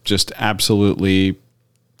aged, just absolutely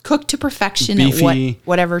cooked to perfection beefy, at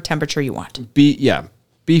whatever temperature you want.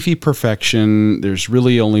 Beefy perfection. There's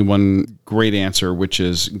really only one great answer, which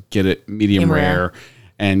is get it medium rare.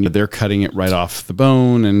 And they're cutting it right off the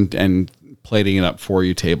bone and plating it up for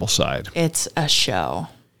you tableside. It's a show.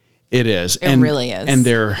 It is. It really is. And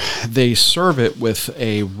they serve it with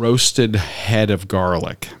a roasted head of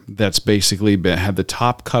garlic that's basically had the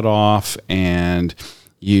top cut off, and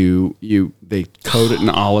They coat it in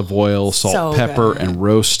olive oil, salt, pepper, and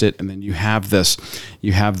roast it, and then you have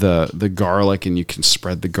the garlic, and you can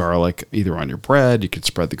spread the garlic either on your bread. You can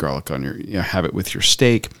spread the garlic on have it with your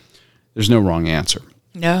steak. There's no wrong answer.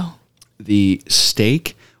 No. The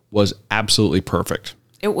steak was absolutely perfect.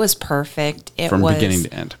 It was perfect. From beginning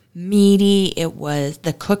to end. Meaty.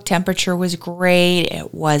 The cook temperature was great.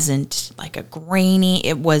 It wasn't like a grainy.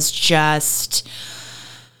 It was just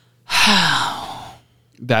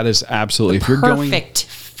that is absolutely the perfect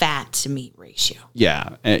fat to meat ratio.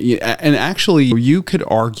 Yeah. And actually you could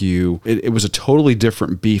argue it was a totally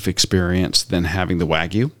different beef experience than having the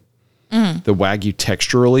Wagyu. Mm. The Wagyu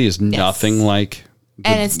texturally is nothing like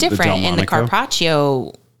and it's different in the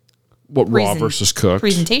Carpaccio. What raw versus cooked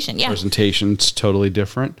presentation, yeah. Presentation's totally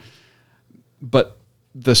different. But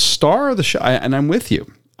the star of the show, and I'm with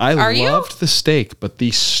you. I loved the steak, but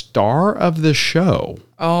the star of the show,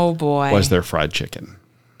 oh boy, was their fried chicken.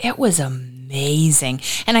 It was amazing,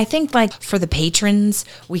 and I think like for the patrons,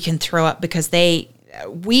 we can throw up because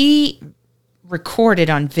we recorded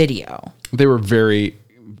on video. They were very,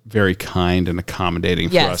 very kind and accommodating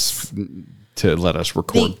for us to let us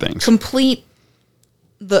record things. Complete.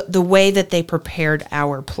 The way that they prepared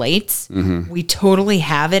our plates, we totally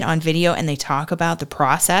have it on video, and they talk about the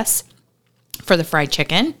process for the fried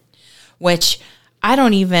chicken, which I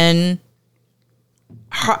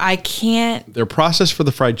can't. Their process for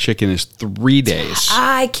the fried chicken is 3 days.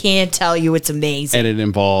 I can't tell you. It's amazing. And it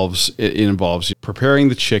involves preparing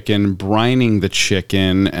the chicken, brining the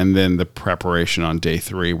chicken, and then the preparation on day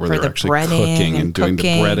 3 where they're actually cooking and doing the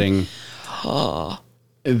breading. Oh.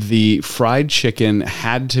 The fried chicken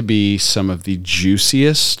had to be some of the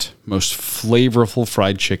juiciest, most flavorful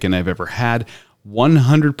fried chicken I've ever had.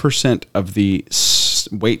 100% of the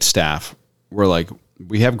wait staff were like,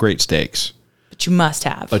 we have great steaks. But you must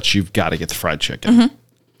have. But you've got to get the fried chicken.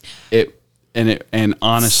 Mm-hmm. And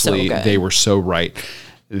honestly, they were so right.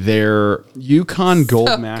 Their Yukon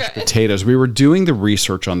Gold mashed potatoes. We were doing the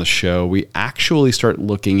research on the show. We actually started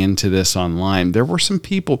looking into this online. There were some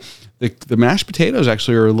people, the mashed potatoes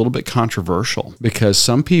actually are a little bit controversial because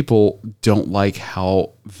some people don't like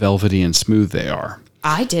how velvety and smooth they are.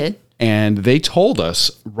 I did. And they told us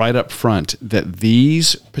right up front that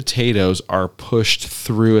these potatoes are pushed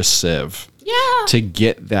through a sieve to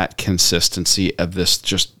get that consistency of this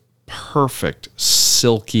just perfect,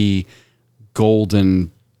 silky,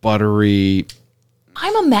 golden, buttery.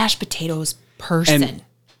 I'm a mashed potatoes person. And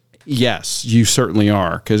yes, you certainly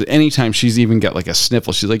are. Because anytime she's even got like a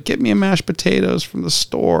sniffle, she's like, "Get me a mashed potatoes from the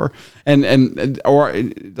store." Or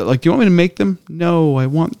like, "Do you want me to make them?" "No, I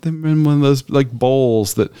want them in one of those like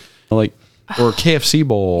bowls that like." Or a KFC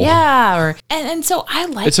bowl. Yeah. And so I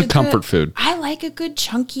like it's a comfort food. I like a good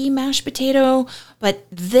chunky mashed potato, but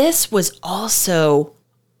this was also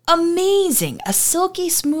amazing. A silky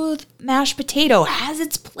smooth mashed potato has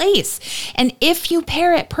its place. And if you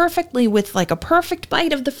pair it perfectly with like a perfect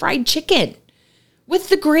bite of the fried chicken with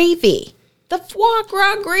the gravy, the foie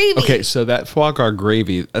gras gravy. Okay, so that foie gras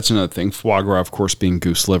gravy, that's another thing. Foie gras, of course, being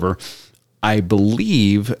goose liver. I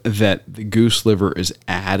believe that the goose liver is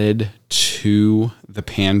added to the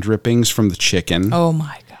pan drippings from the chicken. Oh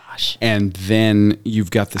my gosh. And then you've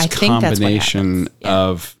got this combination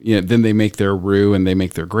of, then they make their roux and they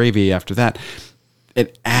make their gravy after that.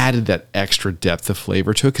 It added that extra depth of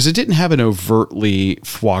flavor to it because it didn't have an overtly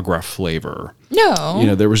foie gras flavor.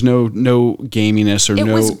 No. There was no gaminess or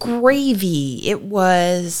It was gravy. It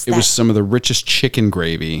was some of the richest chicken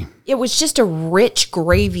gravy. It was just a rich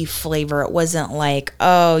gravy flavor. It wasn't like,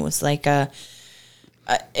 it was like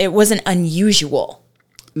it wasn't unusual.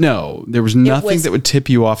 No, there was nothing that would tip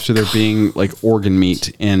you off to there being like organ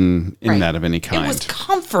meat in that of any kind. It was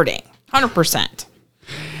comforting, 100%.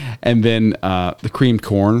 And then the creamed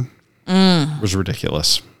corn was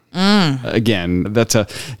ridiculous. Again, that's a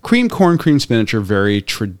creamed corn, creamed spinach are very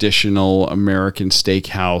traditional American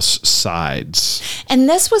steakhouse sides. And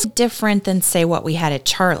this was different than, say, what we had at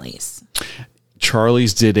Charlie's.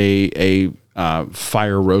 Charlie's did a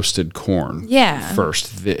fire roasted corn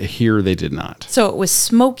first. Here they did not. So it was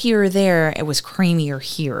smokier there. It was creamier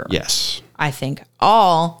here. Yes. I think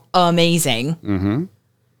all amazing. Mm-hmm.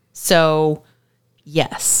 So...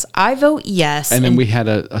 yes, I vote yes. And then we had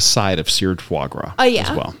a side of seared foie gras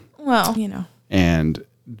as well. Well, And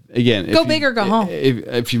again, go big or go home.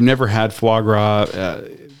 If you've never had foie gras,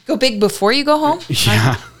 go big before you go home.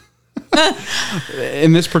 Yeah.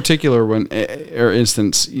 In this particular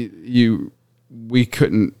instance, we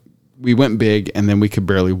went big and then we could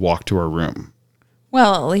barely walk to our room.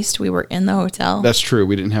 Well, at least we were in the hotel. That's true.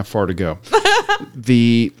 We didn't have far to go.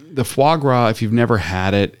 The foie gras, if you've never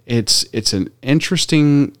had it, it's an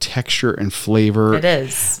interesting texture and flavor. It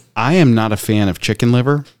is. I am not a fan of chicken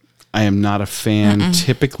liver. I am not a fan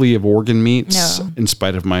typically of organ meats, in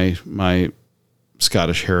spite of my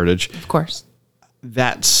Scottish heritage. Of course.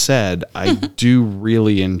 That said, I do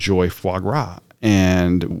really enjoy foie gras.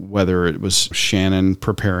 And whether it was Shannon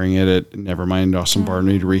preparing it at Nevermind Awesome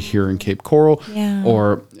Barneatery here in Cape Coral,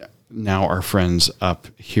 or now our friends up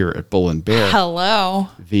here at Bull and Bear. Hello.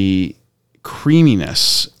 The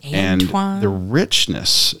creaminess Antoine. and the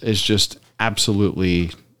richness is just absolutely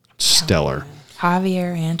stellar.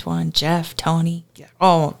 Javier, Antoine, Jeff, Tony.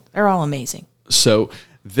 Oh, they're all amazing. So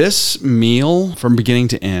this meal from beginning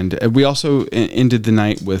to end, we also ended the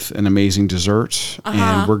night with an amazing dessert,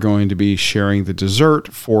 and we're going to be sharing the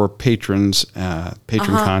dessert for patrons,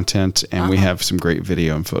 patron content, and we have some great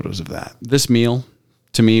video and photos of that. This meal,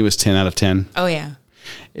 to me, was 10 out of 10. Oh, yeah.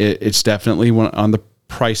 It's definitely on the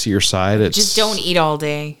pricier side. It's just don't eat all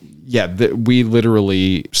day. Yeah, we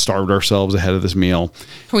literally starved ourselves ahead of this meal.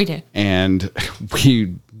 We did. And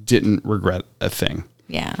we didn't regret a thing.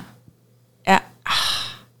 Yeah.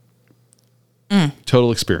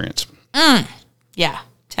 Total experience. Yeah.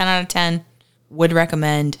 10 out of 10. Would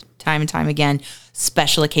recommend time and time again.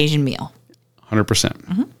 Special occasion meal.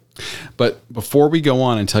 100%. But before we go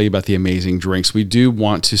on and tell you about the amazing drinks, we do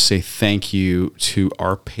want to say thank you to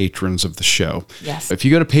our patrons of the show. Yes. If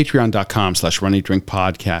you go to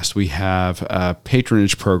patreon.com/runeatdrinkpodcast, we have a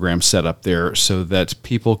patronage program set up there so that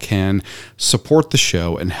people can support the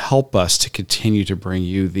show and help us to continue to bring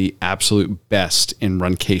you the absolute best in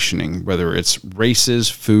runcationing, whether it's races,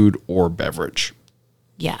 food, or beverage.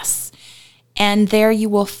 Yes. And there you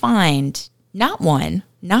will find not one,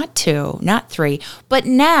 not two, not three, but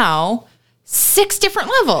now 6 different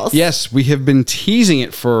levels. Yes, we have been teasing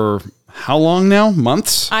it for how long now?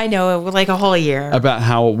 Months? I know, it was like a whole year. About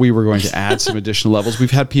how we were going to add some additional levels.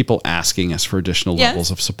 We've had people asking us for additional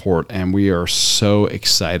levels of support, and we are so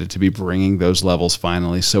excited to be bringing those levels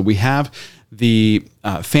finally. So we have the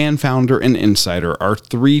Fan Founder and Insider, our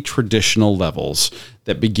 3 traditional levels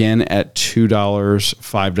that begin at $2,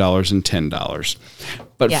 $5, and $10.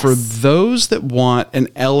 But for those that want an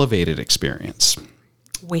elevated experience,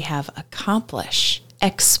 we have Accomplish,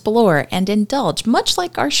 Explore, and Indulge, much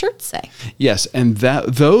like our shirts say. Yes, and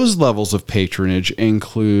those levels of patronage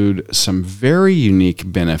include some very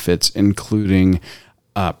unique benefits, including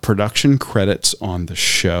production credits on the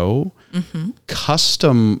show,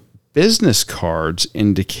 custom business cards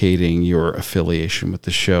indicating your affiliation with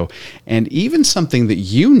the show, and even something that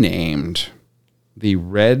you named the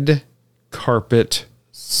red carpet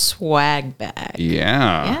swag bag.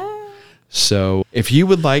 Yeah. So if you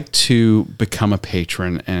would like to become a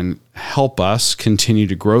patron and help us continue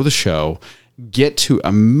to grow the show, get to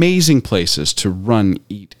amazing places to run,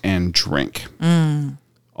 eat, and drink.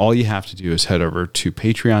 All you have to do is head over to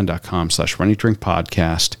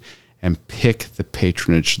patreon.com/runeatdrinkpodcast and pick the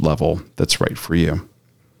patronage level that's right for you.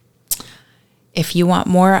 If you want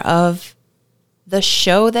more of the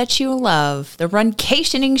show that you love, the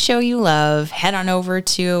runcationing show you love, head on over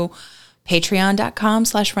to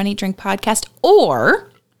patreon.com/runeatdrinkpodcast, or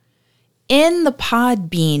in the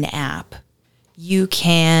Podbean app, you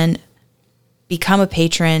can become a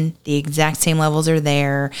patron. The exact same levels are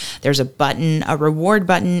there. There's a button, a reward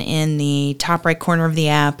button in the top right corner of the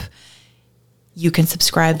app. You can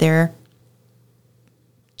subscribe there.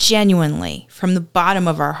 Genuinely, from the bottom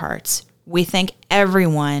of our hearts, we thank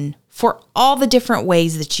everyone for all the different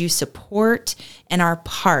ways that you support and are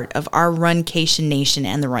part of our Runcation Nation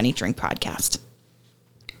and the Run Eat Drink podcast.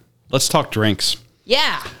 Let's talk drinks.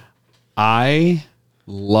 Yeah. I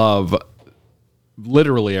love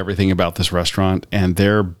literally everything about this restaurant, and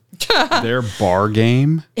their bar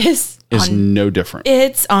game is no different.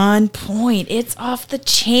 It's on point. It's off the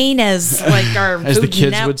chain, as like our as the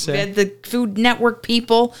kids would say. The Food Network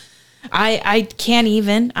people. I can't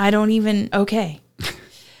even. I don't even. Okay.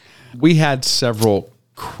 We had several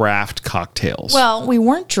craft cocktails. Well, we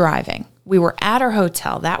weren't driving. We were at our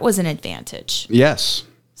hotel. That was an advantage. Yes.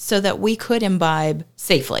 So that we could imbibe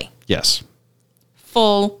safely. Yes.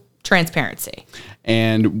 Full transparency.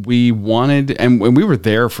 And we wanted, and we were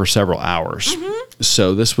there for several hours.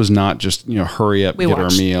 So this was not just, hurry up, get our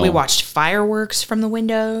meal. We watched fireworks from the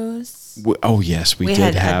windows. Oh, yes, we did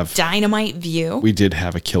had have a dynamite view. We did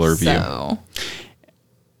have a killer view.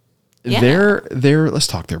 Yeah. Let's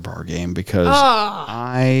talk their bar game, because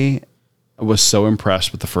I was so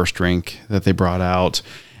impressed with the first drink that they brought out.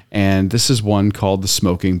 And this is one called the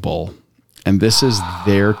Smoking Bull. And this is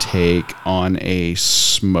their take on a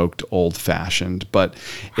smoked old fashioned, but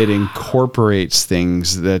it incorporates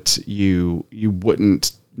things that you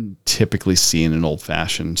wouldn't typically see in an old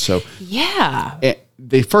fashioned. So yeah,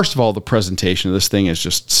 first of all, the presentation of this thing is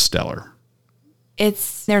just stellar.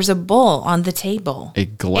 There's a bowl on the table. A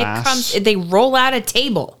glass. They roll out a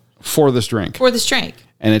table for this drink.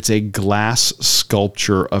 And it's a glass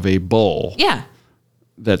sculpture of a bowl. Yeah.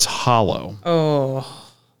 That's hollow. Oh.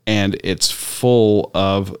 And it's full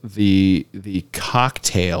of the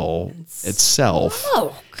cocktail itself.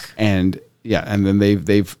 Smoke. And yeah, and then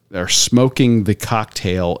they're smoking the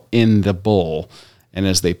cocktail in the bowl, and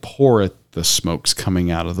as they pour it, the smoke's coming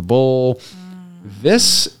out of the bowl.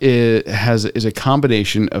 This is a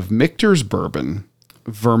combination of Michter's bourbon,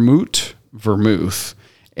 vermouth,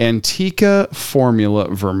 Antica formula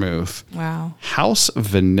vermouth, wow, house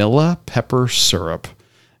vanilla pepper syrup,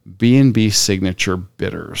 B&B signature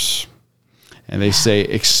bitters. And they say,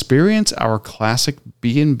 experience our classic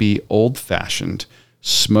B&B old-fashioned,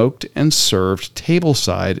 smoked and served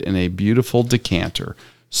tableside in a beautiful decanter.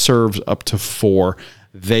 Serves up to 4.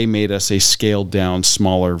 They made us a scaled down,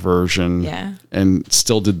 smaller version. Yeah. And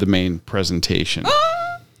still did the main presentation.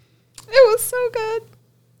 Oh, it was so good.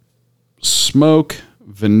 Smoke,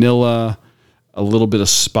 vanilla, a little bit of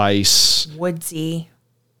spice. Woodsy.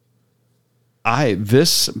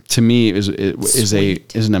 This to me is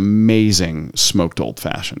an amazing smoked old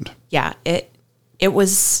fashioned. Yeah, it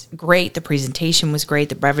was great. The presentation was great.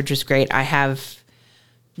 The beverage was great. I have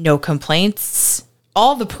no complaints.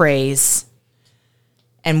 All the praise,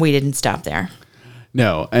 and we didn't stop there.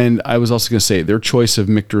 No, and I was also going to say their choice of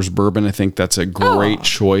Michter's bourbon. I think that's a great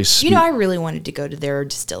choice. I really wanted to go to their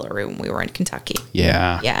distillery when we were in Kentucky.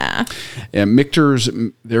 Yeah. And Michter's,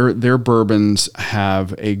 their bourbons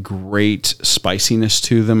have a great spiciness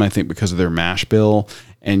to them. I think because of their mash bill,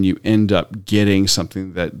 and you end up getting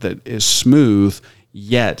something that is smooth,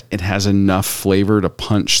 yet it has enough flavor to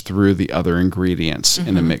punch through the other ingredients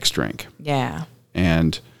in a mixed drink. Yeah.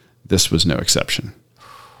 And this was no exception.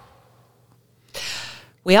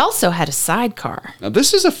 We also had a sidecar. Now,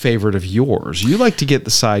 this is a favorite of yours. You like to get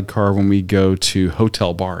the sidecar when we go to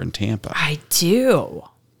Hotel Bar in Tampa. I do.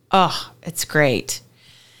 Oh, it's great.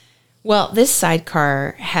 Well, this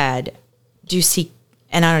sidecar had juicy,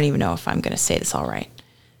 and I don't even know if I'm going to say this all right,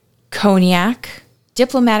 cognac,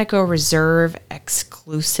 Diplomatico Reserve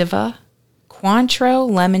Exclusiva,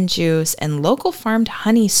 Cointreau lemon juice, and local farmed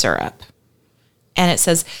honey syrup. And it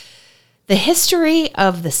says, the history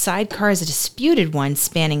of the sidecar is a disputed one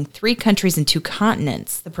spanning 3 countries and 2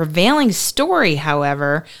 continents. The prevailing story,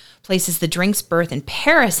 however, places the drink's birth in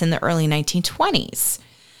Paris in the early 1920s,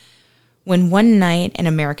 when one night an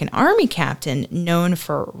American Army captain known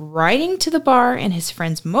for riding to the bar in his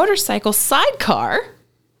friend's motorcycle sidecar,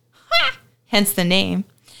 hence the name,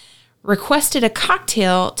 requested a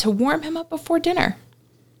cocktail to warm him up before dinner.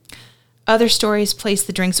 Other stories place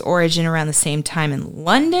the drink's origin around the same time in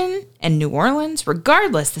London and New Orleans.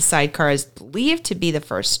 Regardless, the sidecar is believed to be the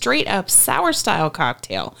first straight-up sour-style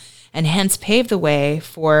cocktail, and hence paved the way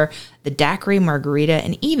for the daiquiri, margarita,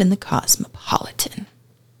 and even the cosmopolitan.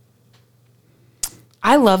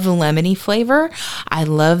 I love the lemony flavor. I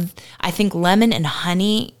think lemon and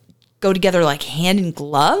honey go together like hand in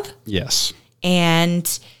glove. Yes.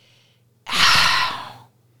 And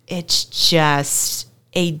it's just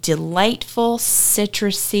a delightful,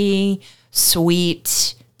 citrusy,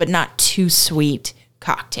 sweet, but not too sweet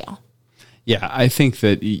cocktail. Yeah, I think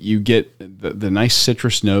that you get the nice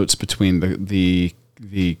citrus notes between the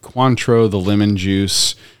Cointreau, the lemon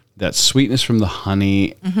juice, that sweetness from the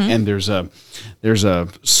honey, and there's a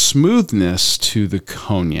smoothness to the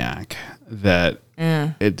cognac that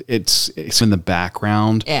it's in the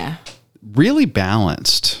background. Yeah, really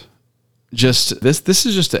balanced. Just this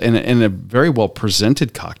is just in a very well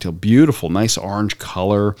presented cocktail. Beautiful, nice orange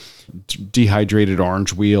color, dehydrated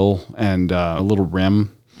orange wheel, and a little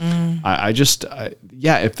rim. If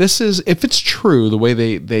it's true the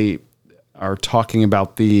way they are talking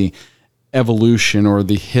about the evolution or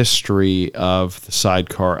the history of the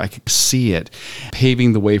sidecar, I could see it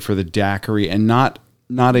paving the way for the daiquiri, and not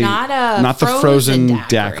the frozen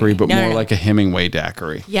daiquiri, but more like a Hemingway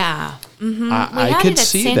daiquiri. Yeah. Mm-hmm. I could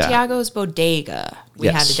see that. Santiago's Bodega. We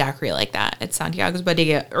had a daiquiri like that at Santiago's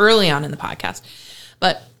Bodega early on in the podcast.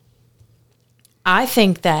 But I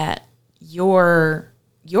think that your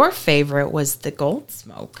favorite was the Gold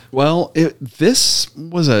Smoke. Well, this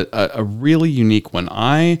was a really unique one.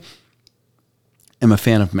 I am a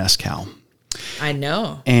fan of mezcal. I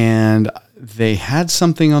know. And they had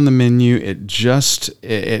something on the menu. It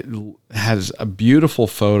has a beautiful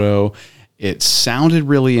photo. It sounded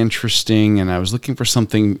really interesting, and I was looking for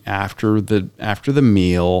something after the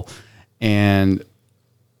meal, and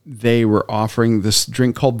they were offering this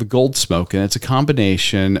drink called the Gold Smoke, and it's a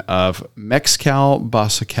combination of Mezcal,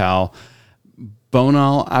 Basacal,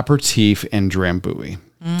 Bonal Aperitif, and Drambuie.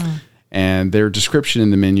 And their description in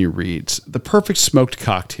the menu reads, the perfect smoked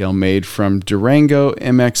cocktail made from Durango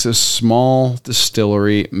MX's small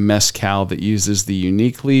distillery mezcal that uses the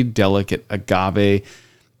uniquely delicate agave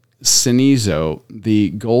cenizo. The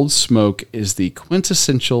Gold Smoke is the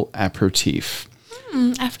quintessential aperitif.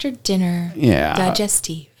 After dinner. Yeah.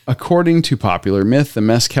 Digestive. According to popular myth, the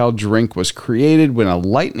mezcal drink was created when a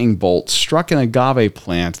lightning bolt struck an agave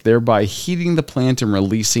plant, thereby heating the plant and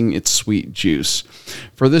releasing its sweet juice.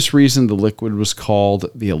 For this reason, the liquid was called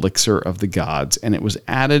the elixir of the gods, and it was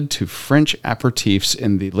added to French aperitifs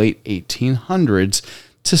in the late 1800s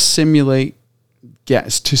to stimulate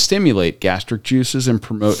gastric juices and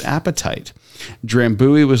promote appetite.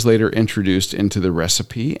 Drambuie was later introduced into the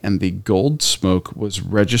recipe, and the Gold Smoke was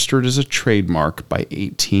registered as a trademark by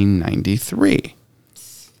 1893.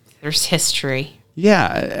 There's history.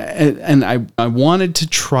 Yeah, and I wanted to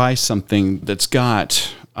try something that's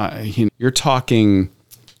got, you're talking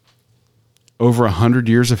over 100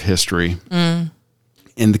 years of history in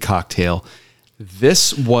the cocktail.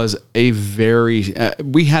 This was a very,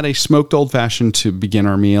 we had a smoked old fashioned to begin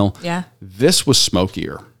our meal. Yeah. This was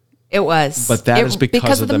smokier. It was. But that is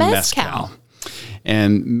because of the mezcal.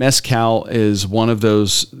 And mezcal is one of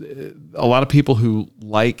those, a lot of people who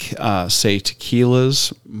like, say,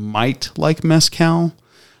 tequilas might like mezcal,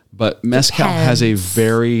 but mezcal has a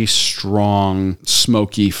very strong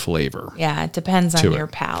smoky flavor. Yeah, it depends on your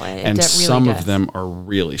palate. And some of them are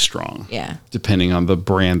really strong. Yeah. Depending on the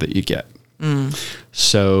brand that you get.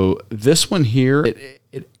 So this one here,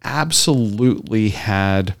 it absolutely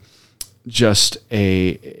had just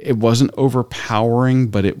it wasn't overpowering,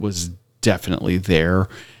 but it was definitely there.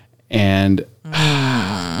 And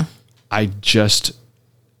I just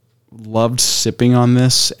loved sipping on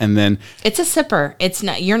this. And then it's a sipper. It's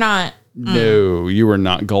not, you're not. No, you are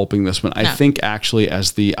not gulping this one. No. I think actually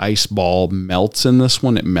as the ice ball melts in this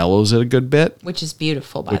one, it mellows it a good bit. Which is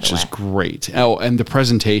beautiful, by the way. Which is great. Oh, and the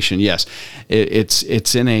presentation, yes.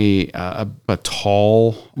 It's in a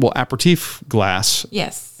tall, aperitif glass.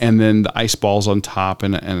 Yes. And then the ice balls on top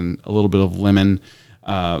and a little bit of lemon,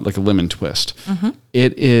 like a lemon twist.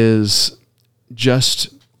 It is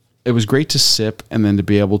just, it was great to sip and then to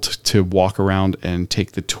be able to walk around and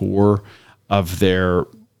take the tour of their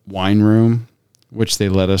wine room, which they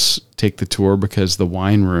let us take the tour because the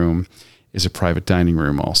wine room is a private dining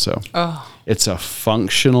room also. It's a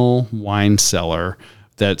functional wine cellar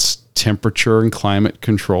that's temperature and climate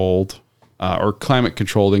controlled, or climate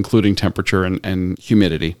controlled, including temperature and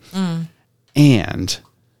humidity. And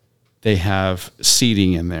they have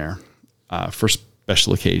seating in there for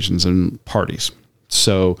special occasions and parties.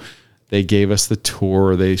 So they gave us the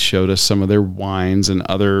tour. They showed us some of their wines and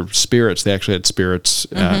other spirits. They actually had spirits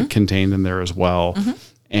contained in there as well.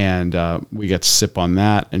 And we got to sip on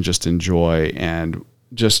that and just enjoy. And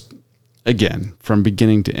just, again, from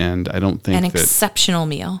beginning to end, I don't think an exceptional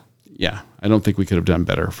meal. Yeah. I don't think we could have done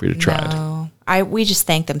better if we'd have tried. We just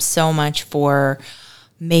thank them so much for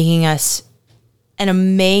making us an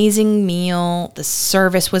amazing meal. The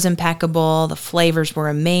service was impeccable. The flavors were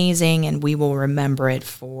amazing, and we will remember it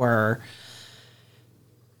for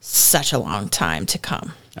such a long time to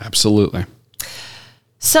come. Absolutely.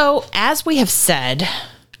 So, as we have said,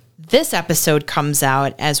 this episode comes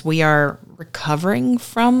out as we are recovering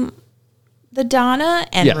from the Donna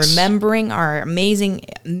and remembering our amazing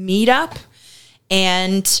meetup.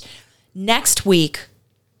 And next week,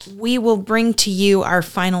 we will bring to you our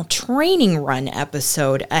final training run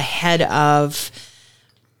episode ahead of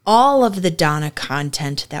all of the Donna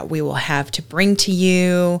content that we will have to bring to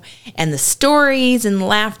you and the stories and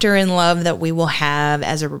laughter and love that we will have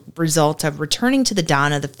as a result of returning to the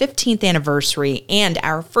Donna, the 15th anniversary, and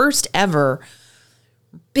our first ever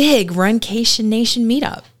big Runcation Nation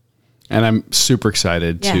meetup. And I'm super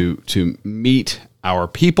excited to meet our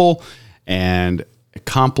people and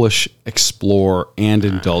accomplish, explore, and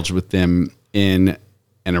indulge with them in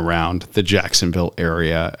and around the Jacksonville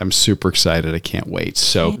area. I'm super excited. I can't wait.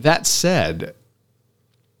 So that said,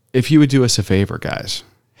 if you would do us a favor, guys,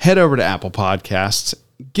 head over to Apple Podcasts,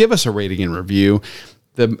 give us a rating and review.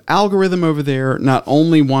 The algorithm over there not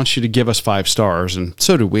only wants you to give us 5 stars, and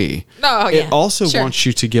so do we. It also wants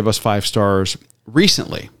you to give us 5 stars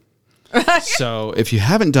recently. So if you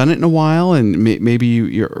haven't done it in a while and maybe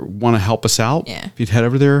you want to help us out, if you'd head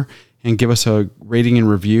over there and give us a rating and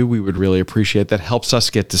review, we would really appreciate that. Helps us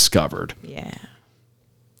get discovered. Yeah.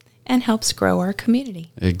 and helps grow our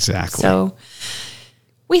community. Exactly. So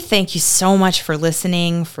we thank you so much for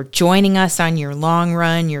listening, for joining us on your long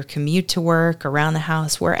run, your commute to work, around the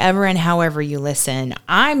house, wherever and however you listen.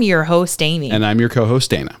 I'm your host, Amy. And I'm your co-host,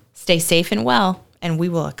 Dana. Stay safe and well, and we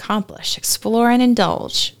will accomplish, explore, and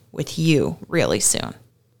indulge with you really soon.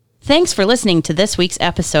 Thanks for listening to this week's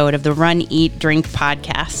episode of the Run, Eat, Drink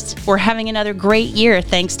podcast. We're having another great year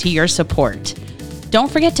thanks to your support.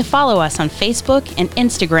 Don't forget to follow us on Facebook and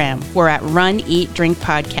Instagram. We're at Run, Eat, Drink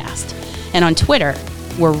Podcast. And on Twitter,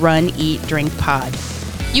 we're Run, Eat, Drink Pod.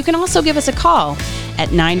 You can also give us a call at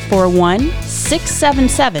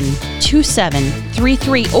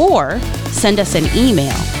 941-677-2733 or send us an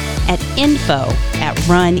email at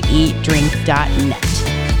info@runeatdrink.net.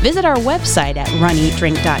 Visit our website at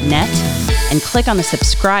runeatdrink.net and click on the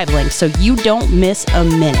subscribe link so you don't miss a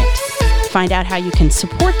minute. Find out how you can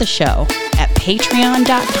support the show at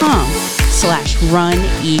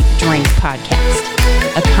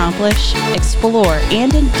patreon.com/runeatdrinkpodcast. Accomplish, explore,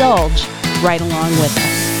 and indulge right along with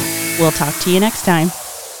us. We'll talk to you next time.